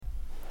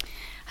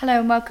Hello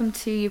and welcome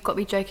to You've Got to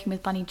Be Joking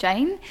with Bunny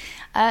Jane.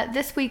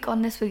 This week's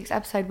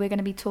episode, we're going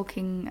to be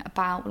talking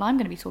about, I'm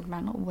going to be talking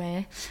about, not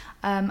we're,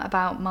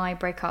 about my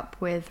breakup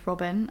with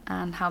Robin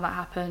and how that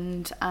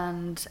happened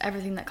and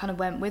everything that kind of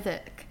went with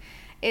it.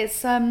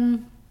 It's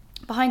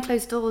behind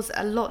closed doors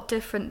a lot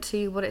different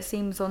to what it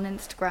seems on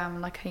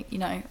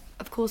Instagram.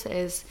 Of course it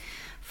is.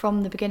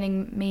 From the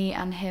beginning, me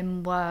and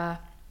him were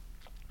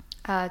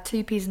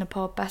two peas in a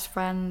pod, best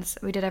friends.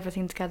 We did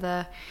everything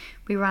together.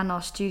 We ran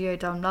our studio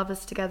Dumb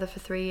Lovers together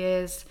for 3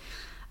 years.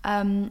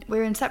 We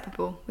were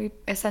inseparable. We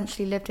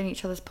essentially lived in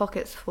each other's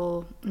pockets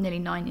for nearly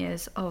 9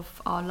 years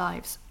of our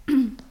lives.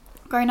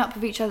 Growing up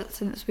with each other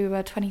since we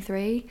were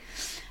 23.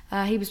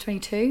 He was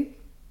 22.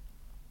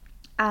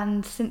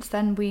 And since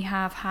then we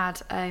have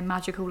had a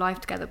magical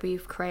life together.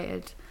 We've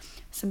created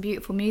some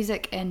beautiful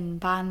music in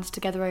bands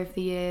together over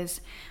the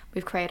years.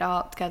 We've created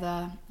art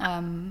together.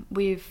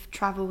 We've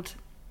travelled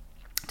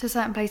to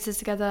certain places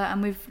together,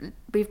 and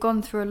we've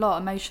gone through a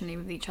lot emotionally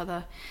with each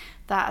other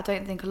that I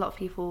don't think a lot of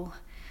people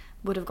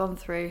would have gone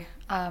through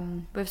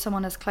with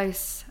someone as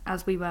close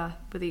as we were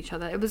with each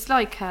other. It was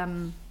like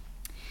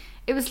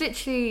it was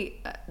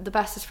literally the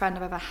bestest friend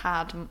I've ever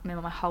had in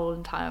my whole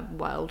entire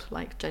world,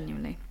 like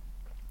genuinely.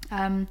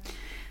 So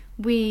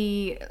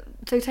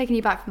taking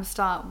you back from the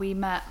start, we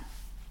met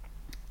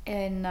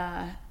in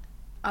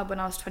when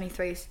I was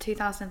 23, so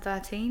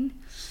 2013,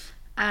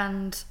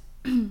 and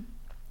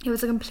it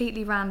was a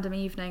completely random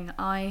evening.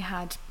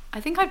 I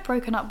think I'd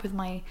broken up with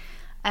my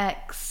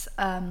ex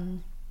that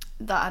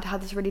I'd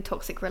had this really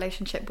toxic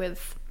relationship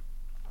with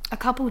a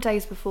couple of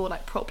days before,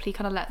 like properly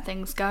kind of let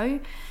things go.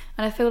 And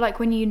I feel like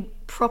when you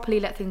properly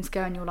let things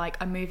go and you're like,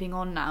 I'm moving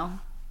on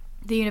now,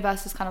 the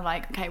universe is kind of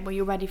like, okay, well,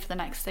 you're ready for the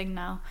next thing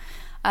now.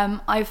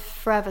 I've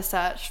forever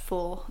searched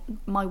for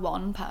my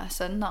one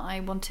person that I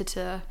wanted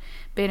to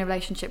be in a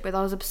relationship with.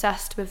 I was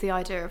obsessed with the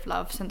idea of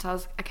love since I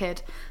was a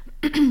kid.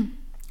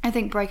 I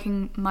think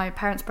my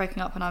parents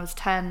breaking up when I was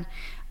 10,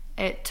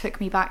 it took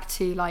me back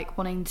to like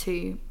wanting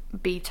to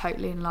be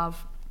totally in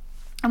love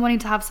and wanting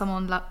to have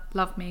someone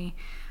love me,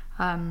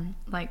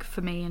 like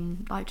for me,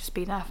 and like just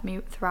be there for me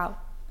throughout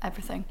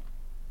everything.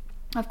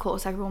 Of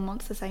course, everyone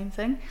wants the same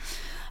thing.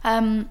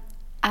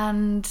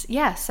 And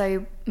yeah,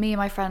 so me and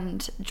my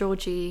friend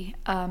Georgie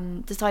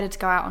decided to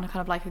go out on a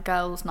kind of like a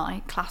girls'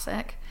 night,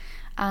 classic.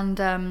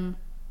 And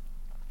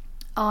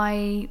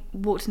I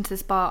walked into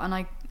this bar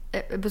and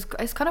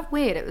it's kind of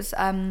weird. It was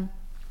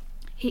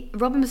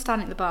Robin was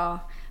standing at the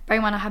bar. Bearing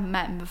in mind I hadn't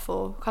met him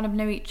before, kind of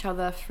knew each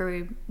other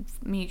through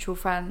mutual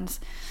friends,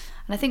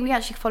 and I think we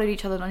actually followed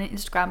each other on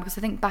Instagram because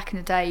I think back in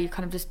the day you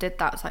kind of just did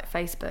that. It's like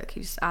Facebook,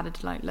 you just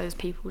added like loads of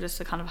people just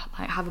to kind of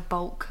like have a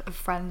bulk of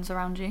friends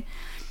around you.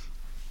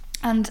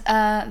 And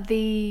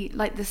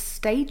the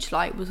stage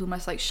light was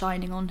almost like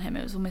shining on him.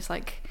 It was almost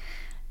like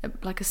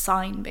a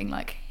sign being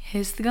like,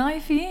 here's the guy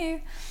for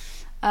you.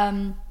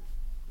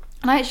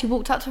 And I actually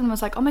walked up to him and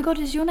was like, oh my God,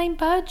 is your name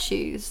Bird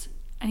Shoes?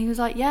 And he was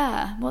like,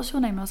 yeah, what's your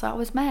name? And I was like, oh,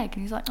 it's Meg.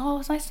 And he's like, oh,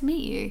 it's nice to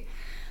meet you.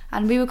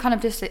 And we were kind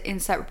of just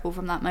inseparable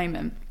from that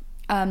moment.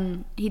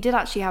 He did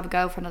actually have a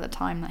girlfriend at the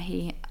time that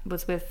he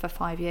was with for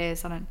 5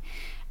 years.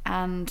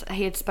 And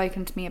he had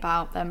spoken to me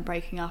about them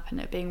breaking up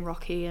and it being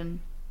rocky and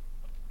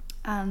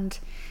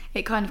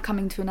it kind of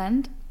coming to an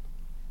end.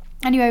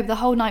 Anyway, the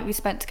whole night we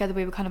spent together,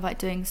 we were kind of like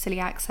doing silly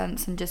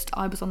accents and just,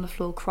 I was on the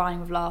floor crying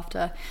with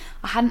laughter.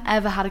 I hadn't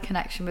ever had a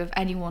connection with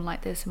anyone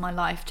like this in my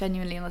life,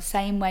 genuinely on the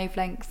same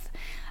wavelength,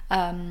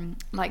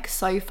 like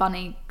so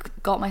funny,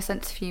 got my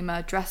sense of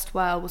humour, dressed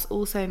well, was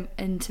also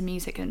into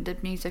music and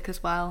did music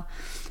as well.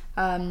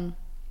 And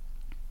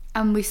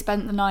we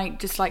spent the night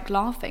just like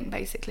laughing,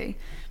 basically.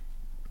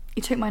 He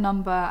took my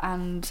number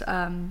and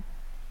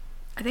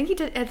I think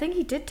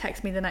he did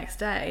text me the next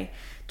day,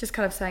 just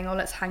kind of saying, oh,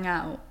 let's hang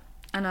out.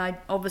 And I'd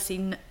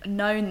obviously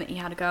known that he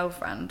had a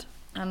girlfriend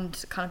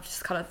and kind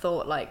of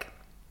thought like,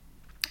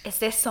 is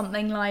this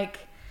something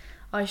like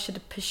I should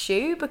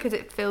pursue, because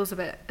it feels a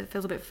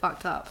bit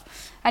fucked up.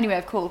 Anyway,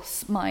 of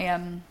course,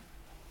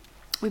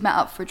 we met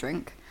up for a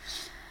drink,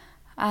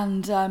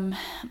 and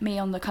me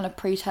on the kind of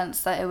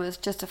pretense that it was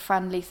just a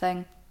friendly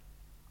thing.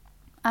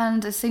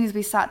 And as soon as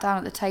we sat down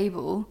at the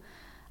table,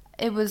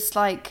 it was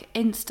like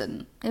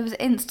instant. It was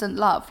instant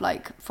love.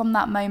 Like from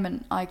that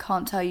moment, I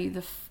can't tell you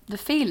the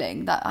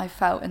feeling that I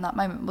felt in that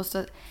moment was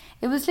that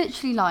it was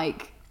literally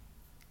like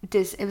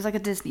it was like a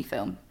Disney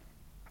film.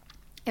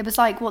 It was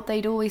like what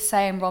they'd always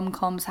say in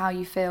rom-coms, how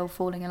you feel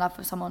falling in love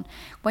with someone.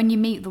 When you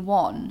meet the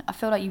one, I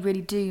feel like you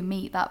really do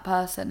meet that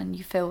person and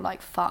you feel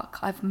like, fuck,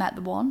 I've met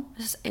the one.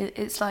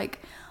 It's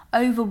like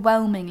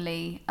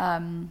overwhelmingly,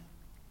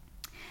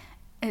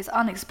 it's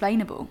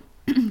unexplainable,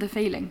 the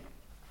feeling.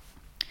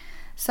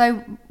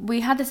 So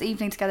we had this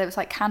evening together. It was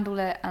like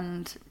candlelit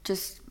and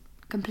just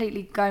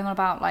completely going on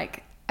about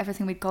like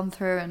everything we'd gone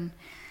through,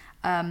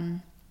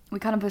 and we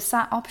kind of were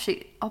sat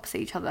opposite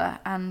each other,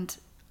 and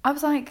I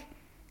was like,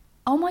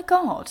 oh my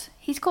God,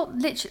 he's got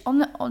literally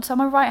so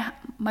my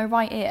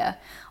right ear,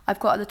 I've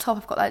got at the top,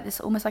 I've got like this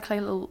almost like a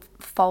little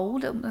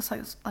fold, almost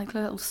like a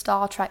little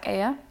Star Trek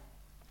ear.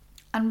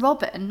 And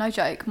Robin, no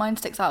joke, mine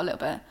sticks out a little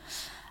bit.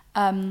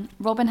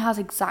 Robin has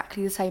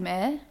exactly the same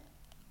ear.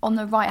 On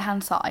the right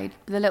hand side,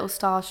 the little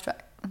Star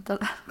Trek, I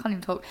can't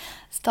even talk,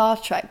 Star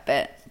Trek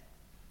bit.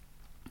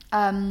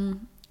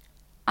 And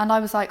I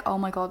was like, oh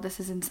my God, this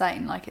is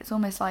insane. Like, it's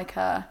almost like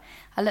a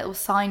little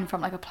sign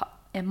from, like,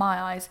 in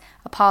my eyes,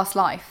 a past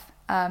life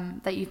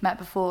that you've met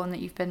before and that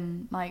you've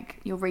been, like,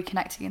 you're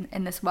reconnecting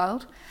in this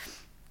world.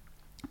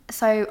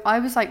 So I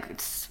was,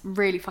 like,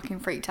 really fucking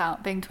freaked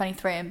out being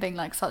 23 and being,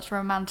 like, such a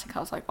romantic. I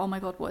was like, oh my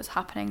God, what is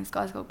happening? This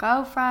guy's got a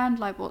girlfriend.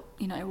 Like, what,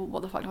 you know,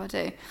 what the fuck do I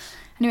do?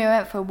 Anyway, I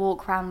went for a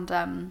walk around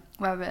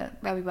where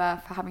we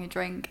were for having a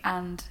drink,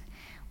 and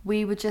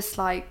we were just,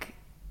 like,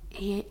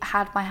 he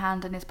had my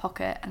hand in his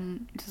pocket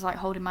and just, like,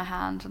 holding my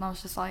hand, and I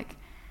was just like,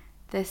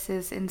 this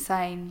is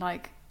insane.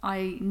 Like,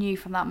 I knew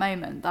from that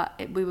moment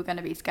that we were going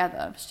to be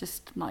together. It was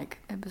just, like,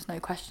 it was no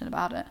question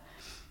about it.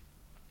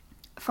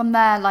 From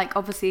there, like,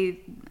 obviously,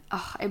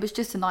 it was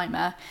just a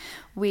nightmare.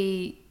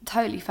 We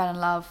totally fell in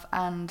love,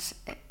 and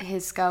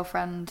his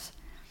girlfriend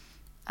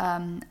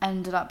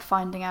ended up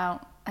finding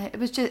out. It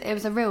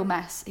was a real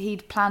mess.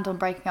 He'd planned on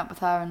breaking up with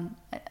her, and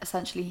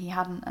essentially he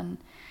hadn't, and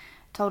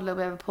told a little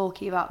bit of a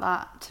porky about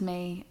that to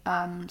me.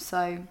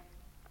 So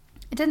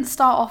it didn't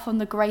start off on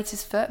the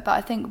greatest foot, but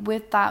I think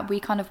with that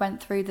we kind of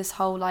went through this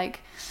whole,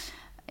 like,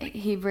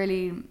 he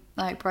really,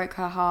 like, broke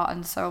her heart,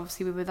 and so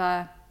obviously we were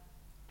there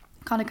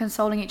kind of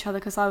consoling each other,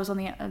 because I was on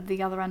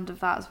the other end of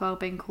that as well,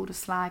 being called a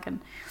slag and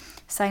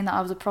saying that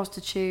I was a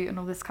prostitute and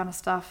all this kind of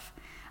stuff.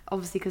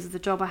 Obviously, because of the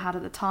job I had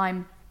at the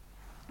time,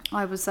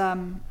 I was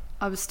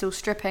still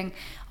stripping.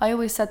 I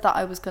always said that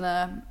I was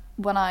gonna,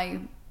 when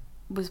I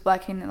was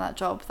working at that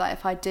job, that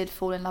if I did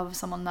fall in love with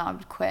someone, that I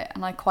would quit,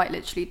 and I quite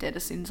literally did.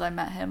 As soon as I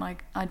met him, I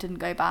didn't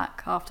go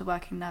back after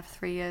working there for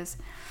 3 years.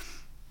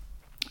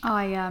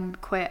 I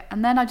quit,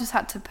 and then I just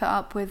had to put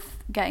up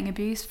with getting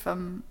abused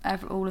from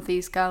all of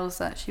these girls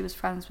that she was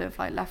friends with,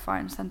 like, left, right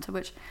and centre,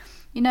 which,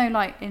 you know,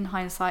 like, in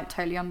hindsight,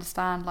 totally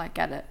understand, like,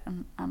 get it,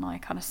 and I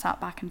kind of sat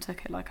back and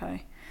took it like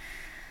I,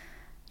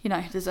 you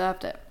know,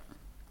 deserved it.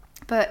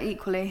 But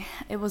equally,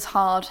 it was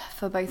hard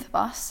for both of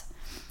us.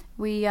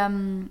 We,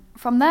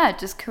 from there,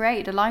 just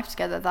created a life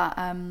together that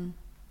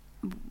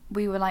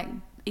we were, like,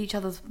 each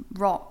other's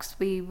rocks.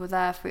 We were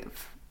there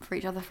for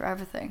each other for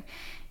everything.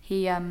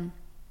 He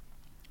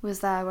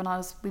was there when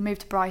we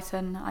moved to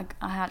Brighton. I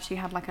actually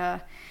had, like,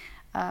 a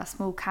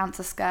small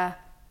cancer scare,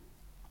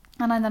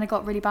 and then I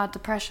got really bad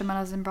depression when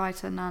I was in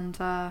Brighton,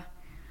 and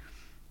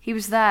he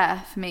was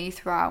there for me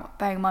throughout.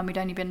 Bearing in mind we'd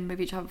only been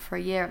with each other for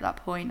a year at that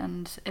point,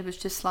 and it was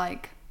just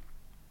like,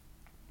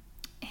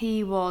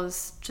 he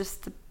was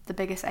just the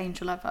biggest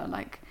angel ever.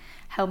 Like,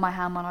 held my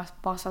hand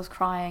whilst I was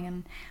crying,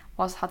 and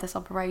whilst I had this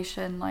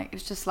operation. Like, it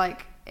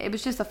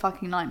was just a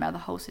fucking nightmare, the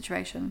whole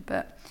situation.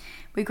 But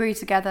we grew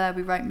together,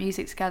 we wrote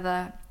music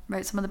together,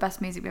 wrote some of the best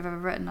music we've ever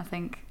written, I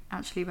think,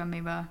 actually, when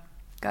we were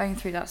going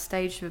through that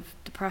stage of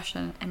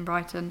depression in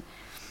Brighton.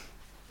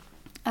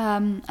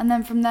 And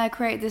then from there,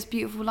 created this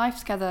beautiful life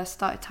together,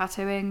 started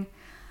tattooing,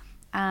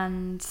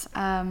 and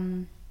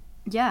ended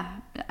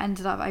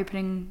up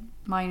opening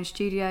my own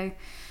studio,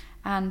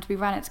 and we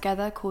ran it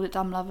together, called it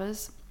Dumb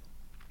Lovers.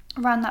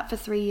 Ran that for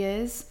 3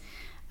 years,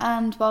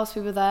 and whilst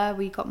we were there,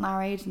 we got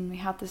married, and we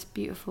had this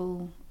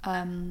beautiful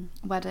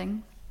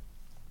wedding,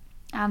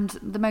 and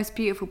the most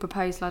beautiful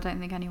proposal. I don't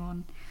think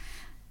anyone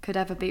could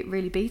ever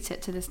really beat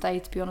it to this day,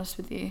 to be honest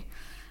with you.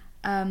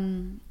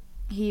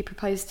 He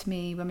proposed to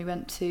me when we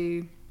went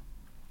on,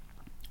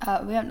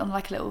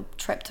 like, a little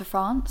trip to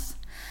France,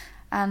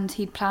 and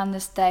he'd planned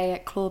this day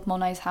at Claude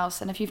Monet's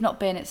house. And if you've not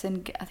been, it's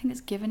in, I think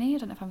it's Giverny, I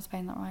don't know if I'm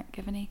saying that right,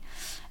 Giverny,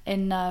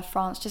 in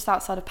France, just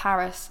outside of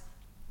Paris.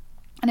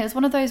 And it was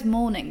one of those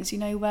mornings, you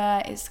know,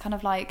 where it's kind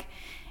of like,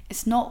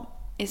 it's not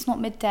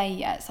midday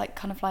yet, it's like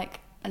kind of like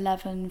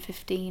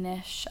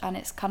 11:15ish, and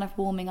it's kind of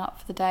warming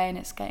up for the day, and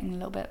it's getting a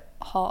little bit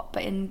hot,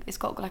 but it's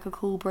got, like, a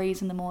cool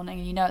breeze in the morning,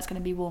 and you know it's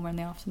going to be warmer in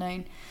the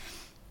afternoon.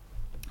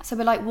 So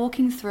we're, like,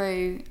 walking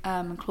through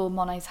Claude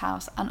Monet's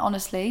house, and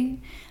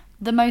honestly,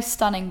 the most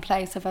stunning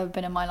place I've ever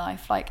been in my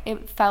life. Like,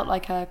 it felt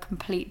like a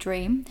complete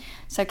dream.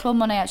 So Claude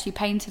Monet actually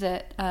painted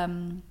it,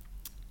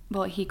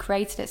 he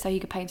created it so he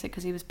could paint it,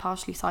 because he was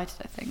partially sighted,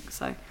 I think.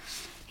 So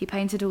he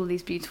painted all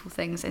these beautiful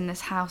things in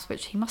this house,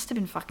 which he must have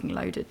been fucking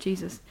loaded,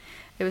 Jesus.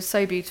 It was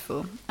so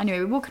beautiful. Anyway,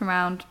 we're walking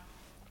around,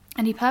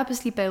 and he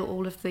purposely built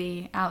all of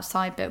the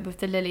outside bit with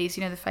the lilies,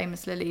 you know, the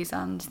famous lilies,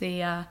 and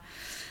the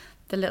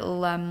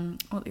little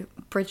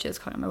bridges,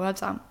 can't get my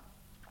words out.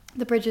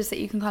 The bridges that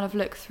you can kind of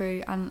look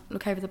through and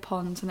look over the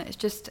ponds, and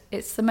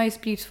it's the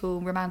most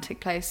beautiful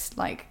romantic place,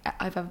 like,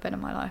 I've ever been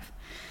in my life.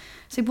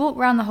 So we walk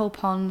around the whole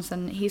ponds,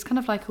 and he's kind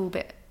of, like, all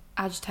bit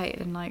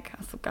agitated, and, like,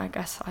 I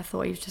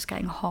thought he was just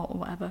getting hot or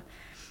whatever.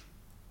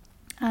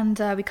 And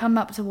we come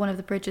up to one of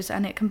the bridges,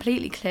 and it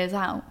completely clears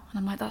out, and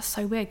I'm like, that's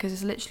so weird, because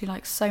there's literally,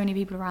 like, so many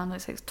people around.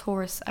 There's, like,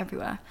 tourists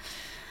everywhere.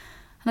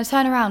 And I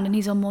turn around, and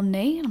he's on one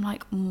knee, and I'm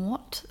like,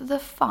 what the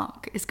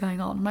fuck is going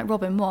on? I'm like,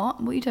 Robin,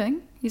 what are you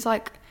doing? He's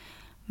like,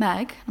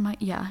 Meg. I'm like,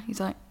 yeah. He's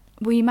like,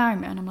 will you marry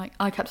me? And I'm like,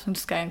 I kept on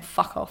just going,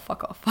 fuck off,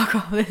 fuck off, fuck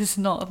off. This is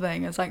not a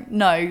thing. It's like,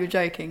 no, you're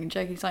joking. And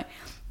joking. He's like,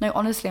 no,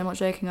 honestly, I'm not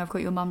joking. I've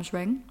got your mum's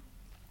ring.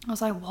 I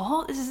was like,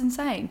 what? This is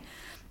insane.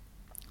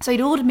 So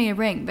he'd ordered me a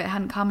ring, but it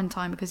hadn't come in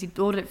time because he'd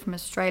ordered it from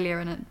Australia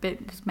and it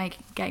was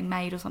getting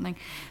made or something.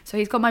 So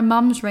he's got my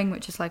mum's ring,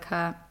 which is like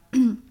a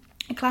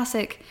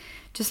classic,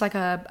 just like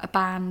a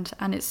band,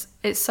 and it's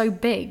so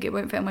big it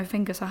won't fit on my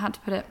finger, so I had to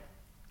put it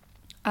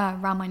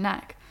around my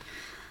neck.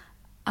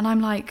 And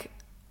I'm like,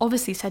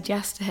 obviously said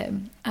yes to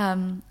him,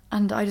 and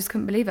I just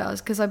couldn't believe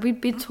it. Because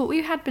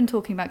we had been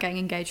talking about getting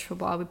engaged for a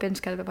while. We'd been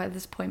together by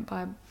this point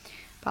by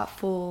about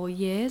 4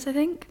 years, I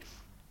think.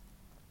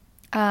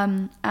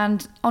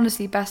 And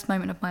honestly, best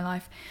moment of my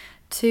life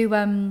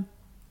to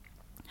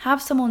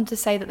have someone to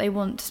say that they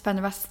want to spend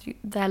the rest of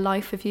their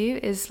life with you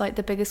is like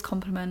the biggest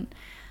compliment,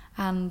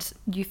 and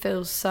you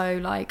feel so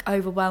like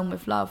overwhelmed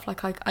with love.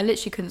 Like I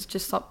literally couldn't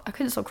stop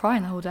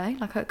crying the whole day.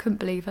 Like I couldn't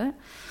believe it.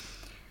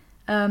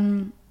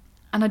 And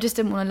I just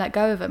didn't want to let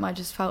go of him. I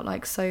just felt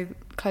like so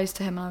close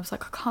to him, and I was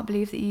like, I can't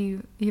believe that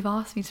you've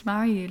asked me to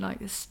marry you.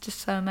 Like, it's just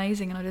so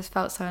amazing, and I just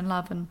felt so in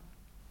love, and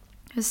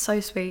it was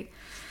so sweet.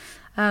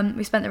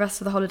 We spent the rest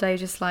of the holiday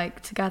just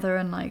like together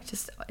and like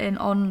just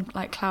on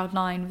like cloud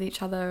 9 with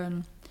each other,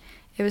 and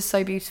it was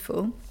so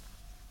beautiful.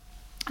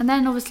 And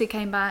then obviously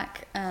came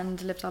back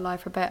and lived our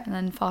life for a bit, and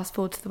then fast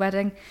forward to the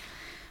wedding.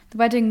 The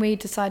wedding, we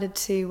decided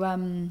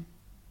to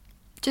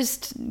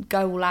just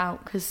go all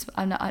out, because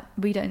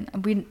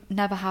we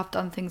never have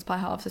done things by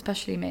halves,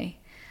 especially me.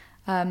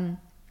 So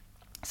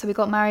we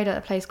got married at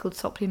a place called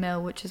Sopley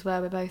Mill, which is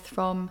where we're both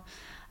from,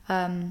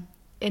 in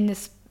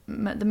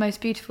the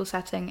most beautiful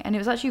setting. And it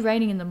was actually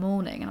raining in the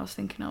morning, and I was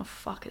thinking, oh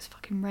fuck, it's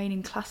fucking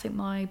raining, classic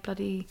my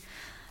bloody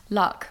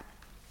luck.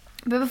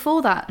 But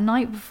before that,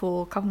 a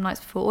couple of nights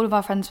before, all of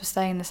our friends were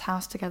staying in this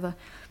house together.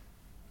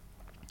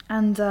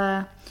 And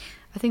I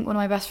think one of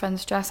my best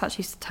friends, Jess,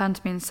 actually turned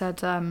to me and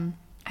said,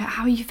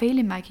 how are you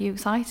feeling, Meg? Are you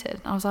excited?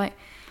 And I was like,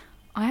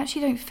 I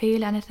actually don't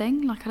feel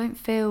anything. Like, I don't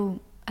feel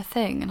a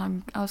thing.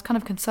 And I was kind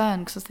of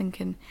concerned, because I was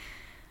thinking,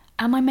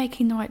 am I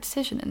making the right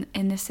decision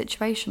in this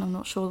situation? I'm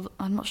not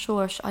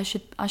sure. I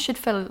should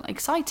feel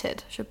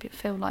excited. I should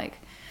feel like,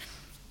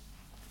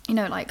 you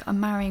know, like I'm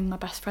marrying my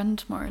best friend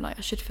tomorrow. Like,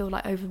 I should feel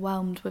like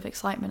overwhelmed with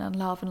excitement and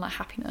love and like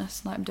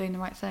happiness, like I'm doing the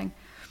right thing.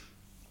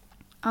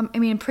 I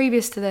mean,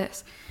 previous to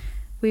this,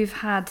 we've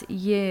had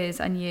years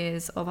and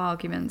years of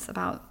arguments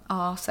about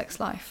our sex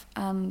life,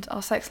 and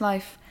our sex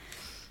life,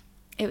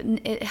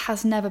 it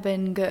has never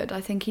been good.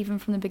 I think even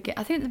from the beginning.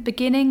 I think at the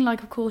beginning,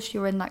 like, of course,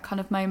 you're in that kind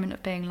of moment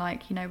of being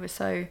like, you know, we're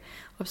so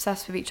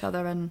obsessed with each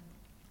other, and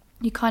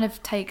you kind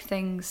of take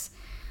things,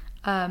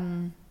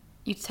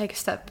 you take a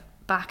step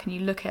back and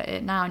you look at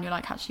it now, and you're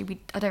like, actually,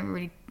 I don't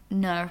really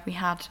know if we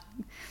had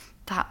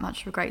that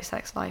much of a great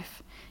sex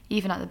life,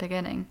 even at the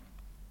beginning.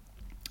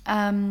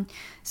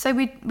 So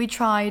we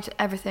tried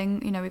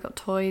everything, you know, we got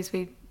toys,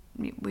 we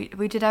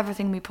did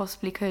everything we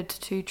possibly could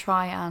to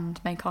try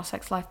and make our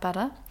sex life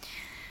better,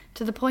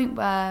 to the point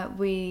where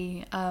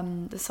we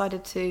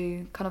decided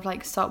to kind of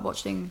like start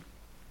watching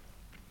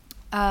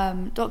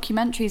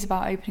documentaries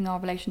about opening our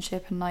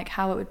relationship, and like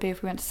how it would be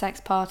if we went to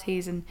sex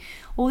parties and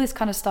all this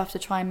kind of stuff to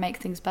try and make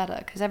things better.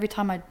 Because every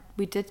time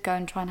we did go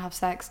and try and have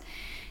sex,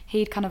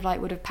 he'd kind of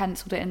like would have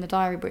penciled it in the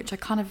diary, which I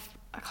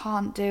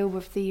can't deal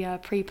with the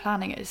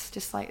pre-planning. It's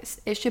just like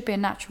it should be a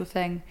natural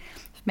thing.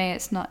 For me,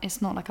 it's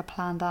not like a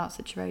planned out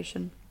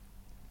situation.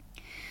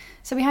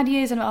 So we had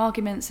years of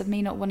arguments of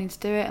me not wanting to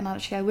do it, and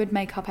actually I would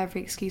make up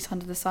every excuse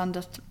under the sun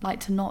just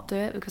like to not do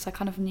it, because I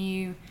kind of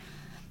knew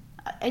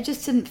it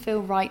just didn't feel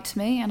right to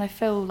me. And I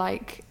feel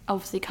like,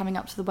 obviously, coming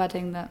up to the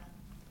wedding, that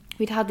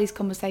we'd had these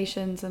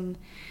conversations, and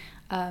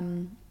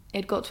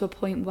it got to a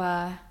point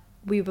where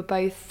we were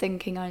both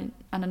thinking, and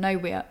I know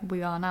we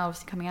are now,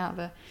 obviously coming out of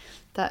it,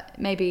 that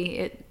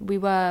maybe we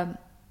weren't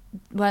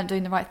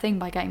doing the right thing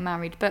by getting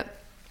married. But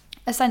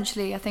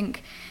essentially, I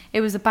think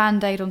it was a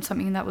band-aid on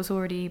something that was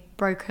already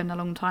broken a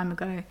long time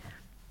ago.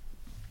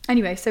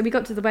 Anyway, so we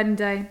got to the wedding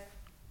day,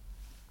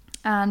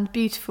 and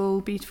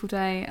beautiful, beautiful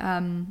day.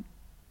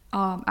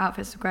 Our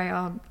outfits were great,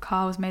 our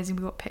car was amazing,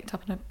 we got picked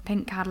up in a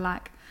pink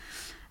Cadillac,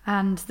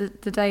 and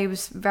the day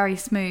was very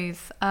smooth.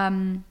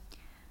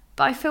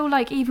 But I feel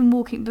like even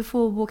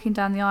before walking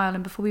down the aisle,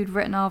 and before we'd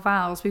written our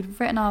vows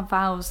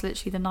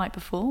literally the night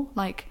before,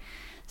 like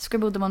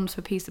scribbled them onto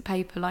a piece of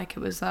paper like it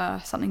was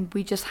something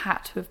we just had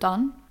to have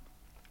done.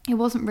 It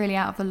wasn't really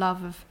out of the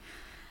love of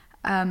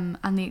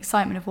and the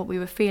excitement of what we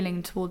were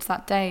feeling towards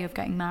that day of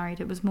getting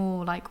married. It was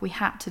more like we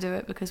had to do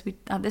it because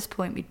at this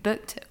point we'd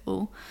booked it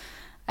all.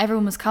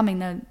 Everyone was coming,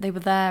 they were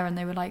there, and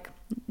they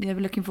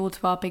were looking forward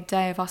to our big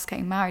day of us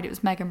getting married. It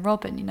was Meg and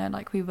Robin, you know,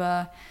 like we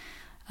were,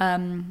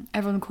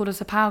 everyone called us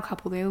a power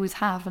couple, they always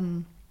have,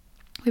 and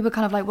we were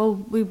kind of like, well,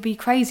 we'd be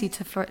crazy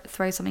to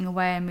throw something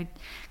away. And we'd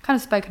kind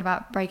of spoken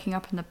about breaking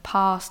up in the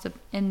past,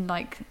 in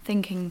like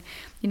thinking,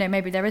 you know,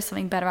 maybe there is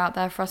something better out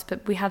there for us,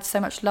 but we had so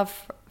much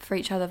love for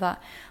each other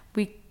that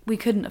we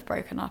couldn't have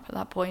broken up at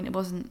that point. It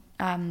wasn't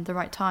the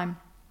right time.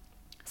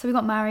 So we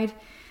got married,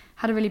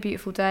 had a really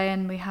beautiful day,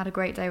 and we had a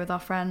great day with our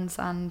friends.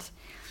 And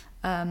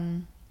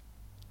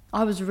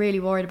I was really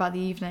worried about the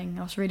evening.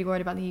 I was really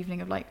worried about the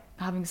evening of like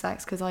having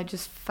sex, because I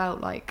just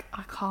felt like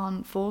I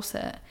can't force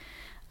it.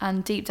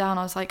 And deep down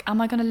I was like,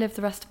 am I going to live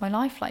the rest of my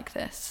life like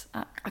this?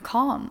 I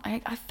can't.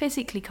 I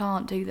physically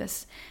can't do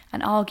this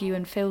and argue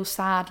and feel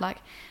sad, like,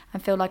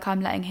 and feel like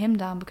I'm letting him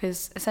down,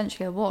 because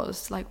essentially I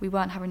was. Like, we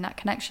weren't having that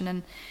connection.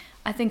 And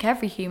I think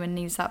every human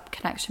needs that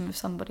connection with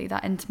somebody,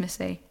 that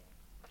intimacy.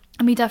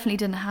 And we definitely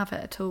didn't have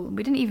it at all.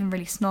 We didn't even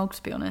really snog,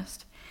 to be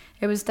honest.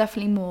 It was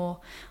definitely more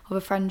of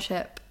a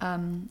friendship.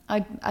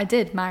 I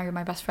did marry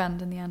my best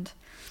friend in the end.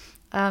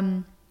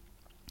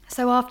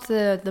 So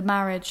after the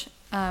marriage,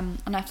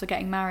 and after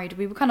getting married,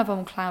 we were kind of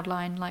on cloud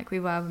nine, like we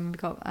were when we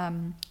got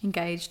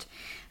engaged.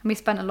 And we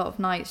spent a lot of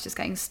nights just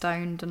getting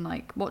stoned and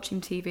like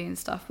watching TV and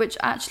stuff, which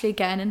actually,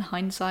 again, in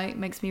hindsight,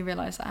 makes me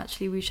realise that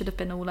actually we should have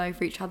been all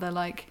over each other,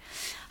 like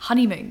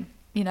honeymoon,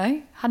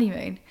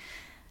 honeymoon.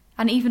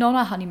 And even on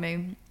our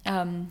honeymoon,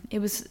 it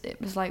was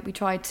like we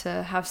tried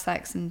to have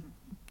sex and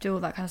do all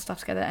that kind of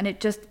stuff together, and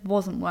it just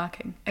wasn't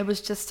working. It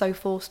was just so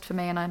forced for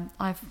me, and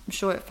I'm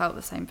sure it felt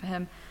the same for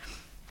him.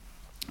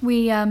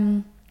 We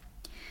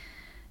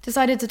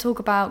decided to talk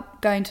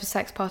about going to a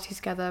sex party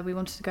together. We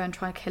wanted to go and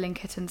try Killing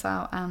Kittens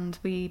out, and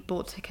we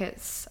bought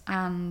tickets,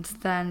 and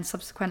then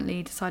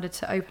subsequently decided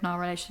to open our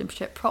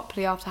relationship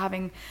properly after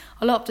having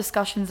a lot of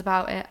discussions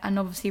about it, and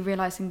obviously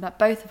realising that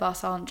both of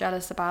us aren't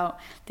jealous about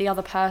the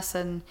other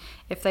person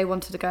if they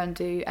wanted to go and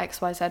do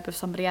XYZ with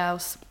somebody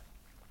else.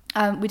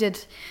 We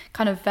did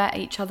kind of vet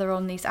each other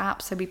on these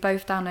apps, so we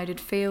both downloaded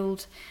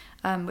Field,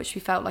 which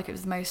we felt like it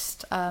was the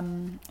most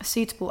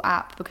suitable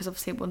app, because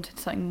obviously it wanted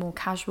something more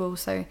casual.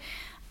 So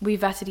we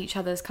vetted each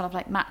other's kind of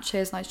like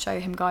matches, and I'd show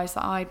him guys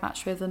that I'd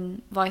match with,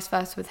 and vice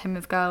versa with him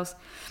with girls.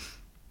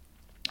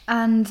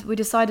 And we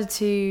decided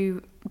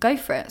to go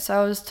for it.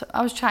 So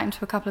I was chatting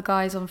to a couple of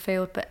guys on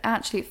Field, but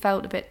actually it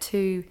felt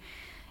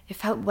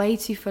way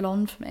too full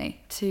on for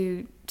me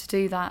to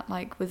do that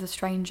like with a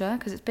stranger,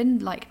 because it's been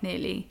like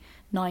nearly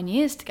 9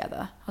 years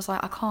together. I was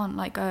like, I can't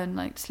like go and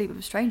like sleep with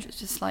a stranger. It's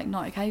just like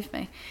not okay for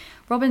me.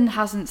 Robin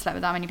hasn't slept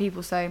with that many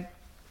people, so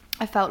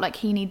I felt like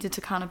he needed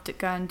to kind of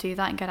go and do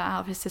that and get it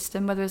out of his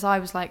system. Whereas I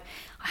was like,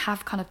 I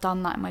have kind of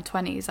done that in my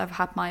 20s. I've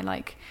had my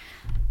like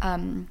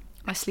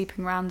my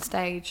sleeping around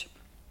stage,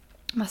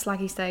 my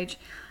slaggy stage.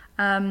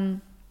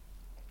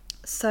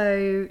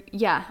 So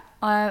yeah,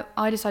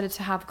 I decided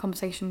to have a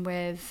conversation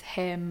with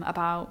him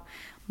about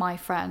my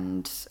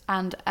friend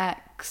and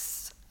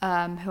ex, who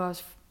I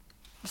was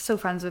still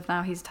friends with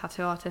now. He's a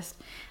tattoo artist,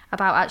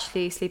 about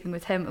actually sleeping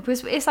with him.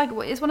 Because it's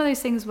one of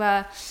those things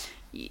where,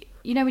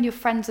 you know, when you're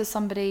friends with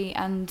somebody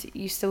and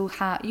you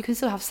can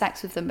still have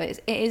sex with them, but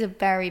it is a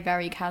very,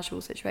 very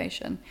casual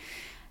situation.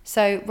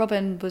 So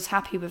Robin was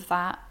happy with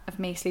that, of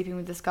me sleeping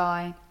with this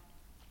guy,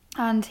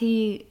 and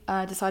he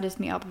decided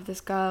to meet up with this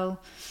girl,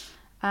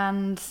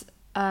 and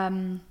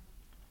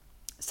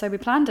so we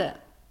planned it,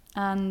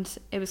 and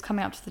it was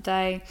coming up to the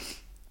day,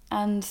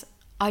 and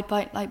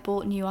I'd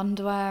bought new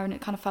underwear, and it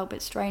kind of felt a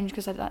bit strange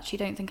because I actually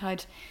don't think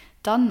I'd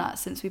done that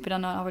since we've been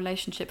in our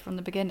relationship from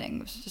the beginning.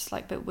 It was just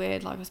like a bit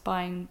weird, like I was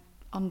buying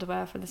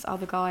underwear for this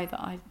other guy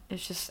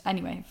it's just,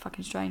 anyway,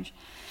 fucking strange.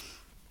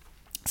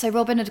 So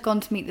Robin had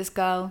gone to meet this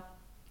girl,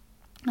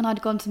 and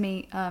I'd gone to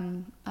meet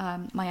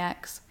my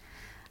ex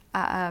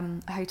at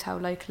a hotel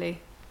locally.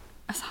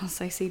 That sounds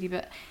so seedy,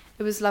 but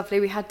it was lovely.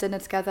 We had dinner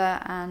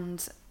together,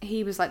 and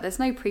he was like, there's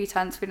no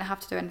pretense, we don't have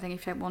to do anything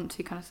if you don't want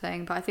to, kind of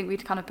thing. But I think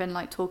we'd kind of been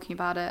like talking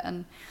about it,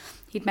 and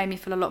he'd made me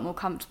feel a lot more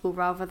comfortable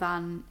rather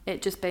than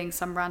it just being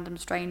some random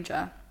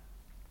stranger.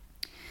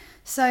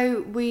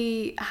 So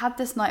we had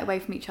this night away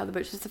from each other,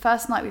 which is the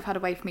first night we've had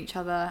away from each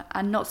other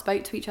and not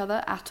spoke to each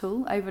other at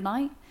all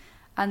overnight.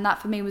 And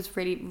that for me was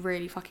really,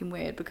 really fucking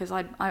weird, because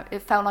it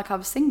felt like I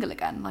was single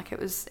again. Like it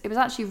was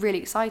actually really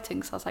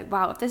exciting. So I was like,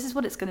 wow, if this is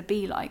what it's going to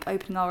be like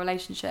opening our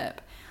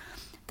relationship,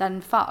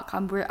 then fuck,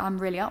 I'm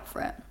really up for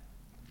it.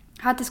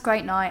 Had a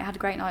great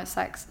night of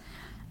sex,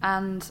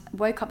 and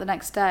woke up the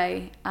next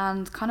day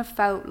and kind of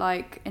felt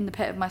like in the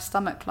pit of my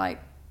stomach, like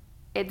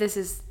this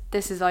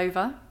is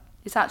over.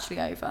 It's actually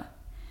over.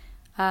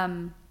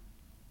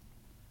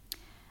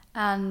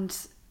 And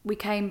we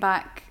came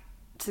back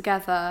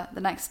together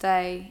the next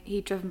day.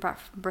 He'd driven back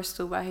from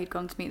Bristol, where he'd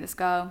gone to meet this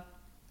girl,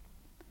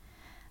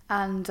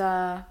 and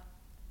I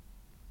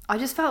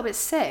just felt a bit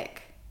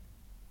sick.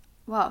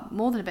 Well,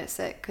 more than a bit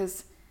sick,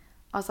 because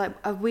I was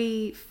like, have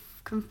we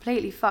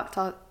completely fucked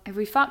our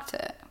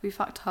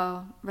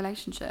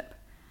relationship?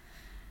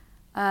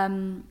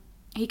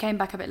 He came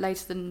back a bit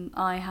later than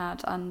I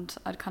had, and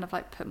I'd kind of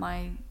like put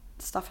my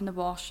stuff in the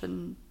wash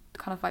and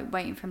kind of like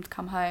waiting for him to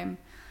come home.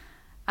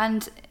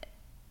 And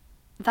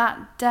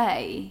that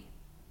day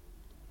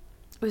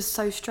was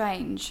so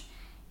strange.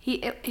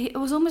 It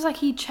was almost like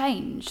he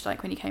changed,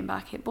 like when he came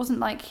back. It wasn't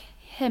like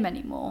him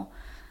anymore.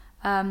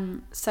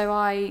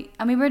 So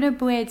we were in a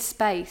weird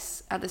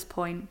space at this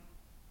point.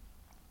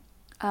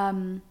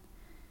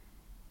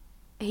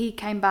 He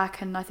came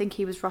back, and I think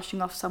he was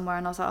rushing off somewhere,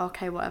 and I was like,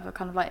 okay, whatever,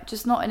 kind of like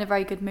just not in a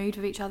very good mood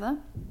with each other.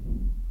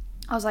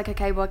 I was like,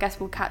 okay, well, I guess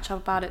we'll catch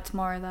up about it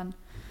tomorrow then,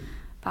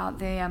 about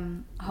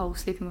the whole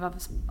sleeping with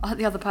others,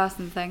 the other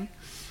person thing.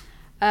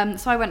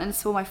 So I went and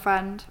saw my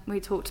friend. We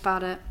talked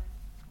about it,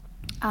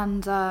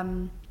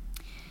 and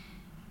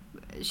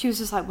she was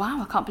just like,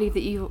 wow, I can't believe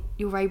that you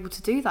were able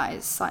to do that.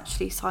 It's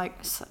actually so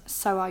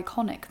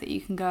iconic that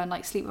you can go and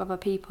like sleep with other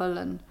people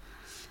and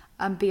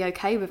be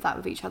okay with that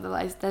with each other.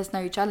 Like, there's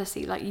no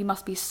jealousy. Like, you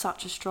must be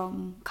such a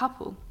strong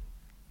couple.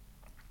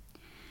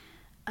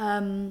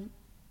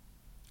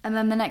 And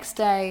then the next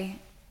day,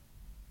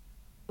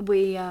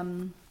 we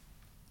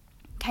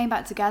came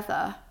back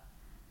together,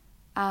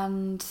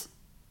 and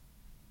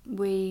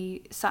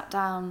we sat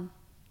down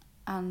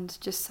and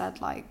just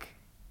said, like,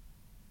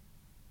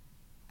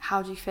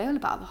 how do you feel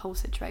about the whole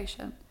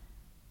situation?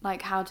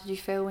 Like, how did you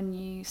feel when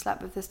you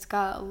slept with this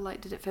girl?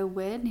 Like, did it feel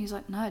weird? And he was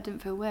like, no, it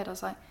didn't feel weird. I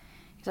was like,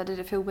 he's like, did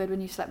it feel weird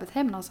when you slept with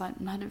him? And I was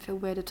like, no, it didn't feel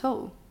weird at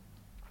all.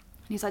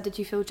 And he's like, did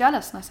you feel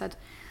jealous? And I said,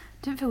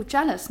 I didn't feel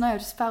jealous. No, I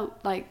just felt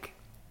like...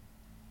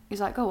 He's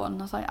like, go on.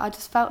 And I was like, I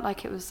just felt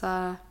like it was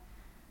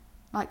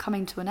like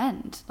coming to an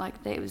end. Like,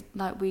 it was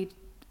like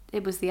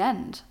it was the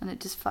end, and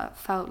it just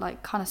felt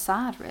like kind of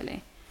sad,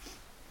 really.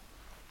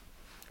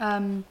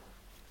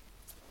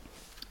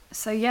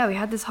 So yeah, we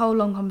had this whole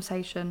long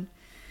conversation,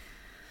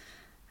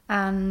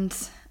 and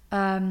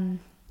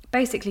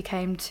basically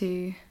came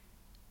to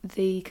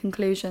the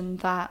conclusion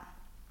that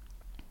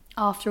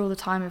after all the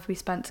time we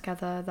spent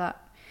together,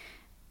 that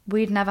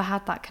we'd never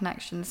had that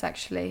connection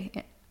sexually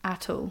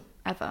at all,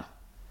 ever.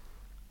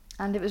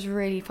 And it was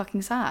really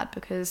fucking sad,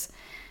 because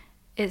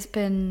it's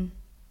been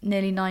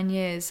nearly 9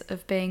 years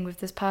of being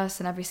with this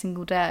person every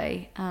single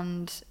day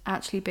and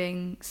actually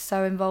being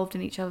so involved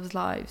in each other's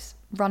lives,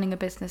 running a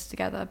business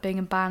together, being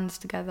in bands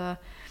together.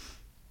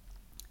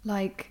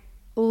 Like,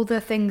 all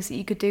the things that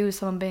you could do with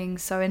someone being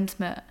so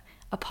intimate,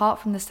 apart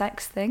from the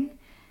sex thing,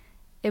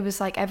 it was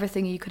like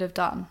everything you could have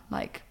done.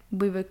 Like,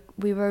 we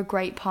were a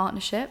great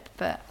partnership,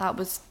 but that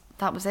was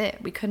it.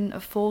 We couldn't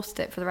have forced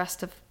it for the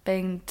rest of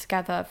being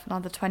together for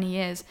another 20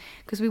 years,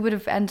 because we would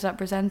have ended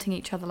up resenting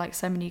each other like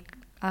so many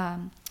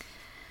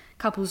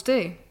couples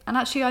do. And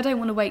actually, I don't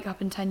want to wake up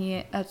in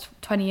 20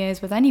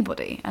 years with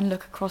anybody and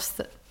look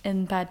across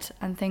in bed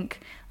and think,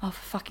 oh,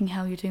 for fucking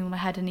hell, you're doing my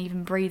head and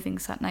even breathing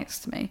sat next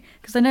to me,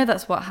 because I know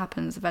that's what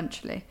happens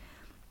eventually.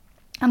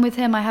 And with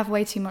him, I have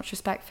way too much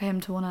respect for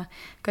him to want to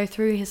go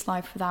through his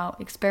life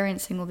without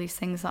experiencing all these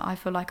things that I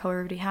feel like I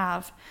already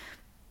have.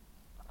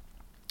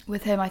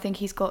 With him, I think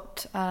he's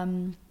got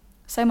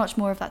so much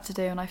more of that to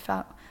do, and I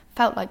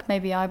felt like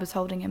maybe I was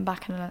holding him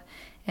back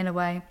in a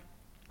way.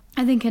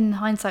 I think in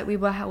hindsight we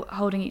were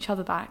holding each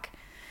other back.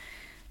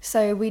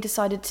 So we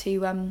decided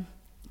to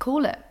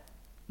call it.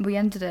 We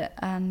ended it,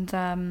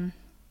 and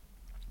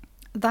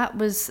that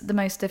was the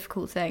most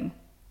difficult thing.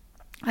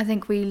 I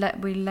think we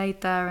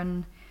laid there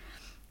and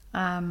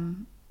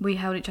we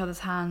held each other's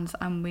hands,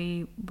 and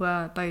we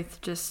were both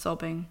just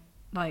sobbing,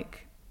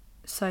 like,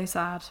 so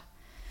sad.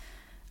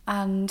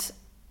 And,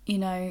 you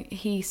know,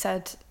 he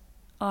said,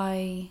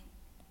 I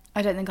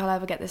don't think I'll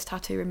ever get this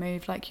tattoo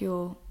removed. Like,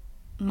 you're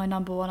my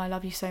number one. I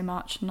love you so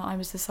much. And I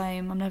was the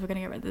same. I'm never going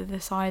to get rid of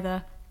this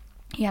either.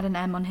 He had an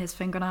M on his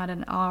finger, and I had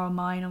an R on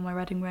mine on my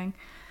wedding ring.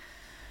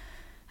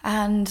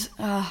 And,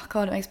 oh,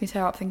 God, it makes me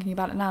tear up thinking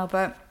about it now.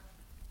 But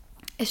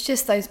it's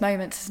just those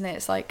moments, isn't it?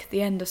 It's like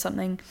the end of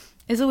something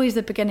is always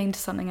the beginning to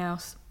something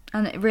else.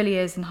 And it really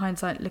is, in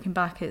hindsight, looking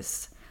back,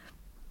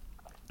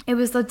 it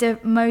was the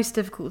most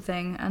difficult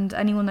thing. And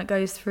anyone that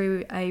goes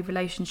through a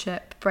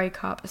relationship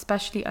breakup,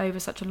 especially over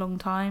such a long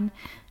time,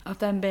 of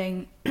them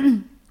being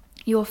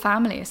your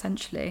family,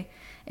 essentially,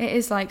 it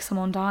is like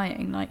someone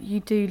dying. Like, you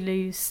do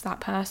lose that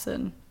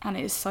person, and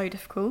it is so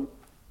difficult.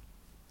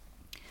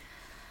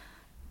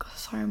 God,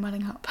 sorry, I'm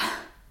welling up.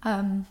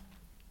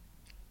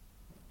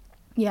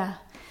 Yeah,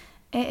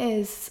 it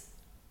is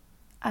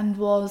and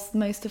was the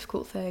most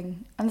difficult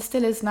thing, and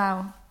still is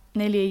now,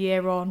 nearly a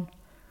year on,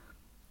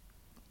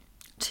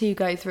 to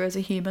go through as a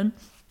human,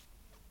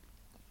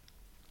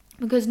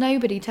 because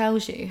nobody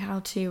tells you how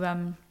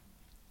to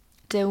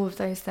deal with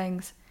those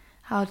things,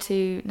 how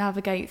to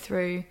navigate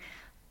through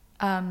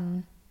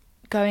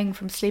going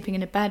from sleeping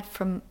in a bed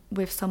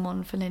with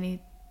someone for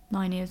nearly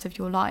 9 years of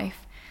your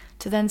life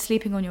to then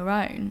sleeping on your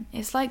own.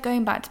 It's like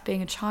going back to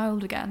being a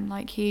child again.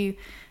 Like, you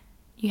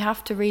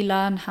have to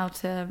relearn how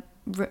to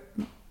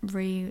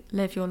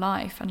relive your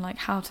life, and like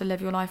how to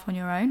live your life on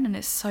your own, and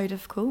it's so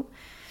difficult.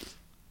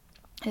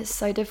 It's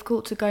so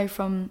difficult to go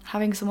from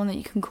having someone that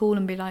you can call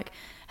and be like,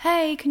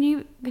 hey, can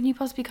you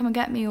possibly come and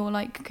get me, or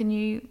like, do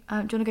you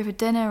want to go for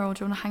dinner, or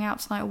do you want to hang out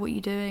tonight, or what are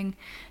you doing,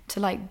 to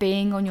like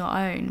being on your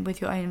own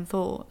with your own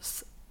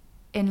thoughts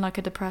in like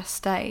a depressed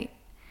state.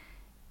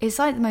 It's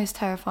like the most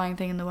terrifying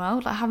thing in the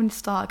world, like having to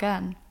start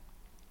again.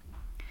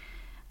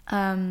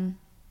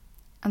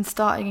 And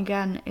starting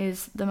again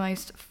is the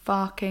most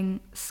fucking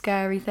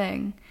scary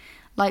thing.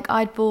 Like,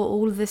 I'd bought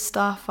all of this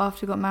stuff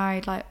after we got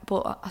married, like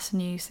bought us a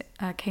new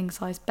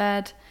king-size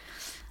bed,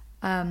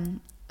 a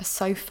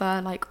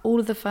sofa, like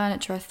all of the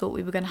furniture I thought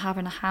we were going to have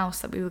in a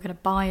house that we were going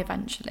to buy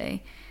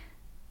eventually.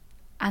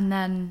 And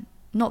then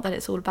not that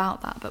it's all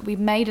about that, but we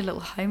made a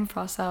little home for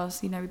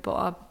ourselves. You know, we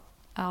bought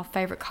our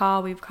favourite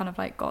car. We've kind of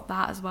like got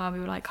that as well. We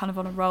were like kind of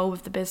on a roll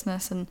with the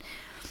business, and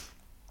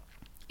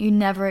you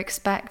never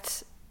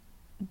expect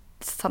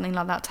something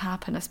like that to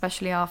happen,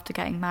 especially after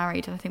getting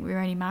married. And I think we were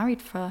only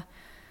married for,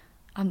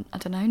 I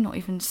don't know, not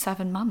even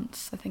 7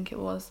 months, I think it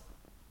was.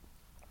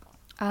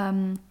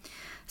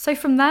 So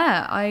from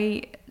there,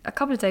 a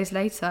couple of days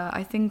later,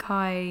 I think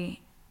I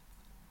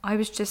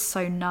was just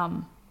so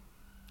numb.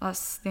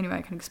 That's the only way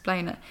I can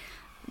explain it.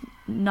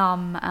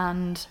 Numb,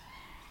 and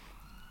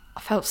I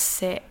felt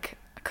sick.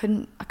 I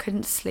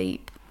couldn't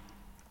sleep.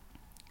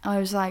 I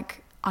was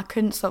like, I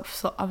couldn't stop.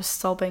 I was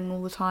sobbing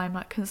all the time.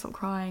 I couldn't stop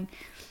crying,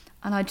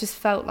 and I just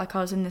felt like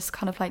I was in this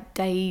kind of like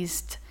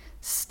dazed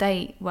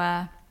state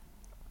where,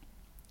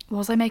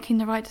 was I making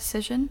the right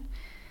decision?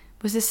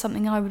 Was this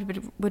something I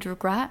would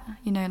regret?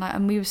 You know, like,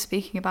 and we were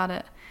speaking about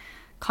it,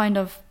 kind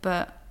of,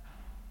 but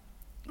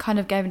kind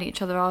of giving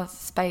each other our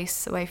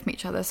space away from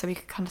each other so we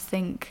could kind of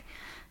think,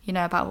 you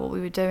know, about what we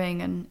were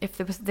doing and if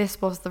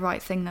this was the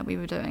right thing that we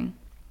were doing.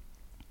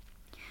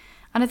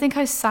 And I think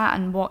I sat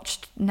and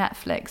watched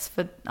Netflix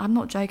for, I'm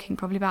not joking,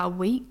 probably about a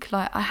week.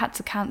 Like, I had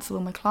to cancel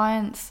all my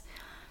clients.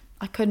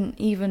 I couldn't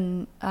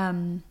even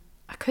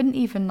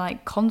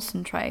like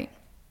concentrate.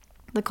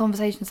 The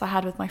conversations I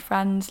had with my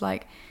friends,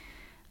 like,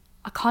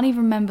 I can't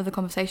even remember the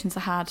conversations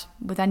I had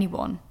with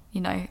anyone.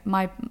 You know,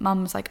 my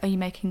mum was like, are you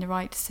making the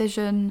right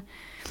decision?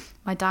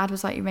 My dad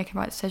was like, you're making the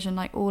right decision.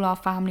 Like, all our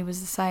family was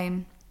the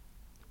same.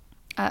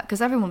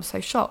 Because everyone was so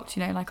shocked,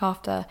 you know, like,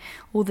 after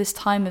all this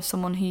time of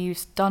someone who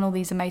you've done all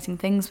these amazing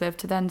things with,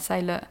 to then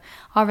say, look,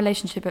 our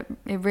relationship, it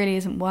really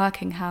isn't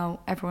working how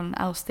everyone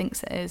else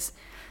thinks it is.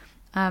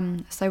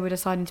 So we're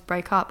deciding to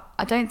break up.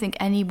 I don't think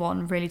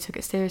anyone really took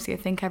it seriously. I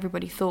think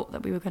everybody thought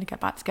that we were going to get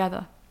back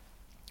together.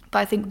 But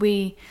I think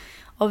we,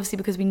 obviously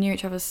because we knew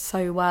each other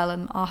so well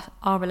and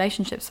our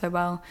relationship so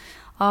well,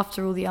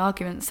 after all the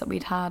arguments that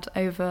we'd had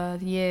over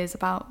the years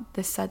about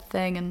this said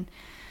thing, and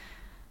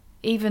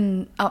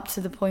even up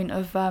to the point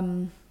of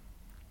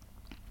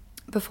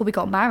before we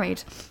got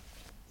married,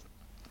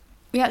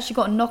 we actually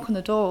got a knock on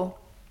the door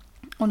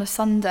on a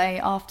Sunday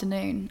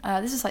afternoon.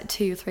 This is like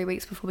 2 or 3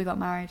 weeks before we got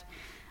married.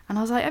 And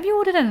I was like, have you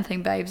ordered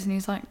anything, babes? And he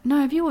was like, no,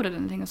 have you ordered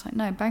anything? I was like,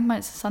 no, bearing in mind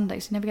it's a Sunday,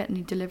 so you never get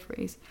any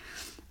deliveries.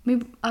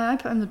 I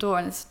opened the door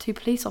and there's 2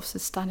 police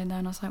officers standing there,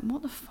 and I was like,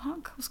 what the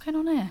fuck? What's going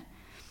on here?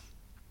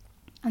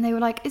 And they were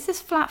like, is this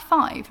flat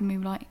 5? And we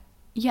were like,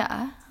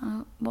 yeah.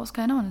 What's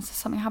going on? Is there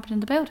something happening in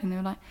the building? They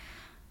were like,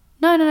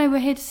 no, we're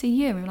here to see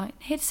you. And we were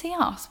like, here to see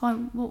us? Why?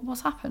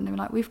 What's happened? They were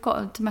like, we've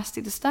got a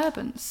domestic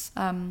disturbance.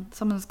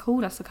 Someone's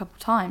called us a couple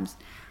of times.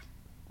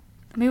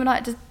 And we were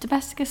like,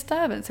 domestic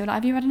disturbance? They were like,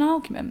 have you had an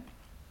argument?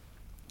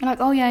 We're like,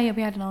 oh yeah,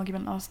 we had an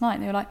argument last night.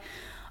 And they were like,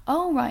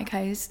 oh right,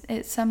 okay,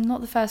 it's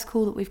not the first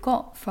call that we've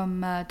got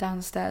from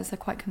downstairs. They're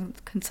quite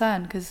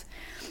concerned because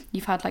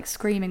you've had like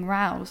screaming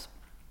rows.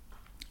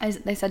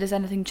 They said, has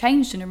anything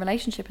changed in your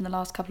relationship in the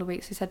last couple of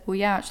weeks? He said, well,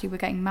 yeah, actually, we're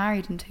getting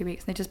married in 2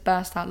 weeks. And they just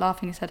burst out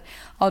laughing. He said,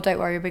 oh, don't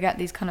worry, we get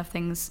these kind of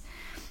things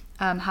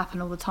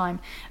happen all the time.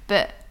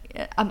 But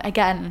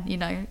again, you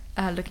know,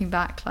 looking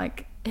back,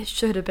 like, it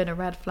should have been a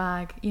red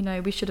flag. You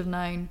know, we should have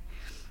known.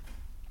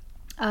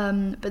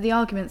 But the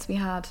arguments we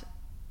had,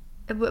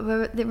 it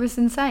was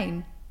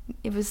insane.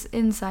 It was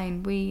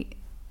insane. We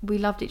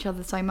loved each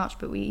other so much,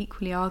 but we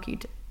equally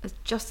argued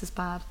just as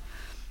bad.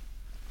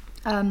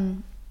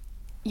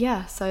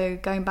 Yeah, so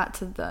going back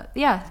to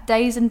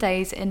days and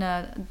days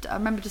I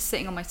remember just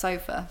sitting on my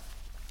sofa,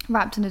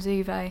 wrapped in a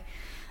duvet,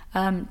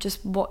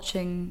 just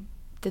watching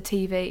the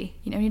TV.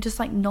 You know, you're just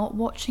like not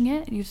watching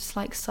it. You're just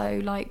like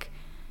so like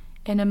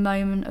in a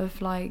moment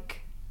of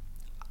like,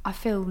 I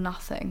feel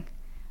nothing.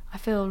 I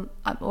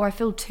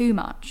feel too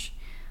much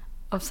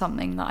of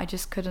something that I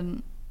just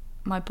couldn't.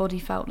 My body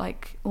felt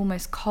like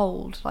almost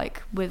cold,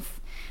 like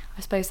with,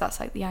 I suppose that's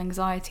like the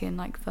anxiety and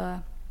like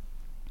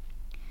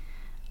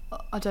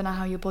I don't know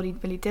how your body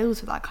really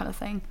deals with that kind of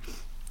thing.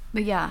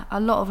 But yeah, a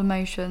lot of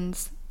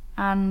emotions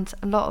and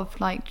a lot of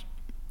like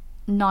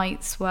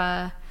nights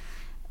where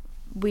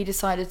we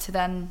decided to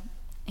then,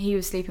 he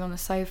was sleeping on the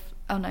sofa.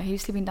 Oh no, he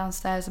was sleeping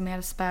downstairs and we had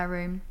a spare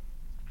room.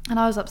 And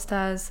I was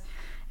upstairs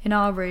in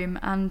our room,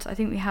 and I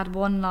think we had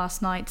one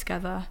last night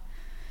together,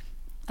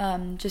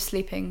 just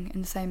sleeping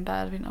in the same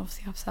bed. We didn't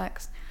obviously have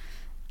sex.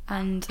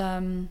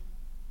 And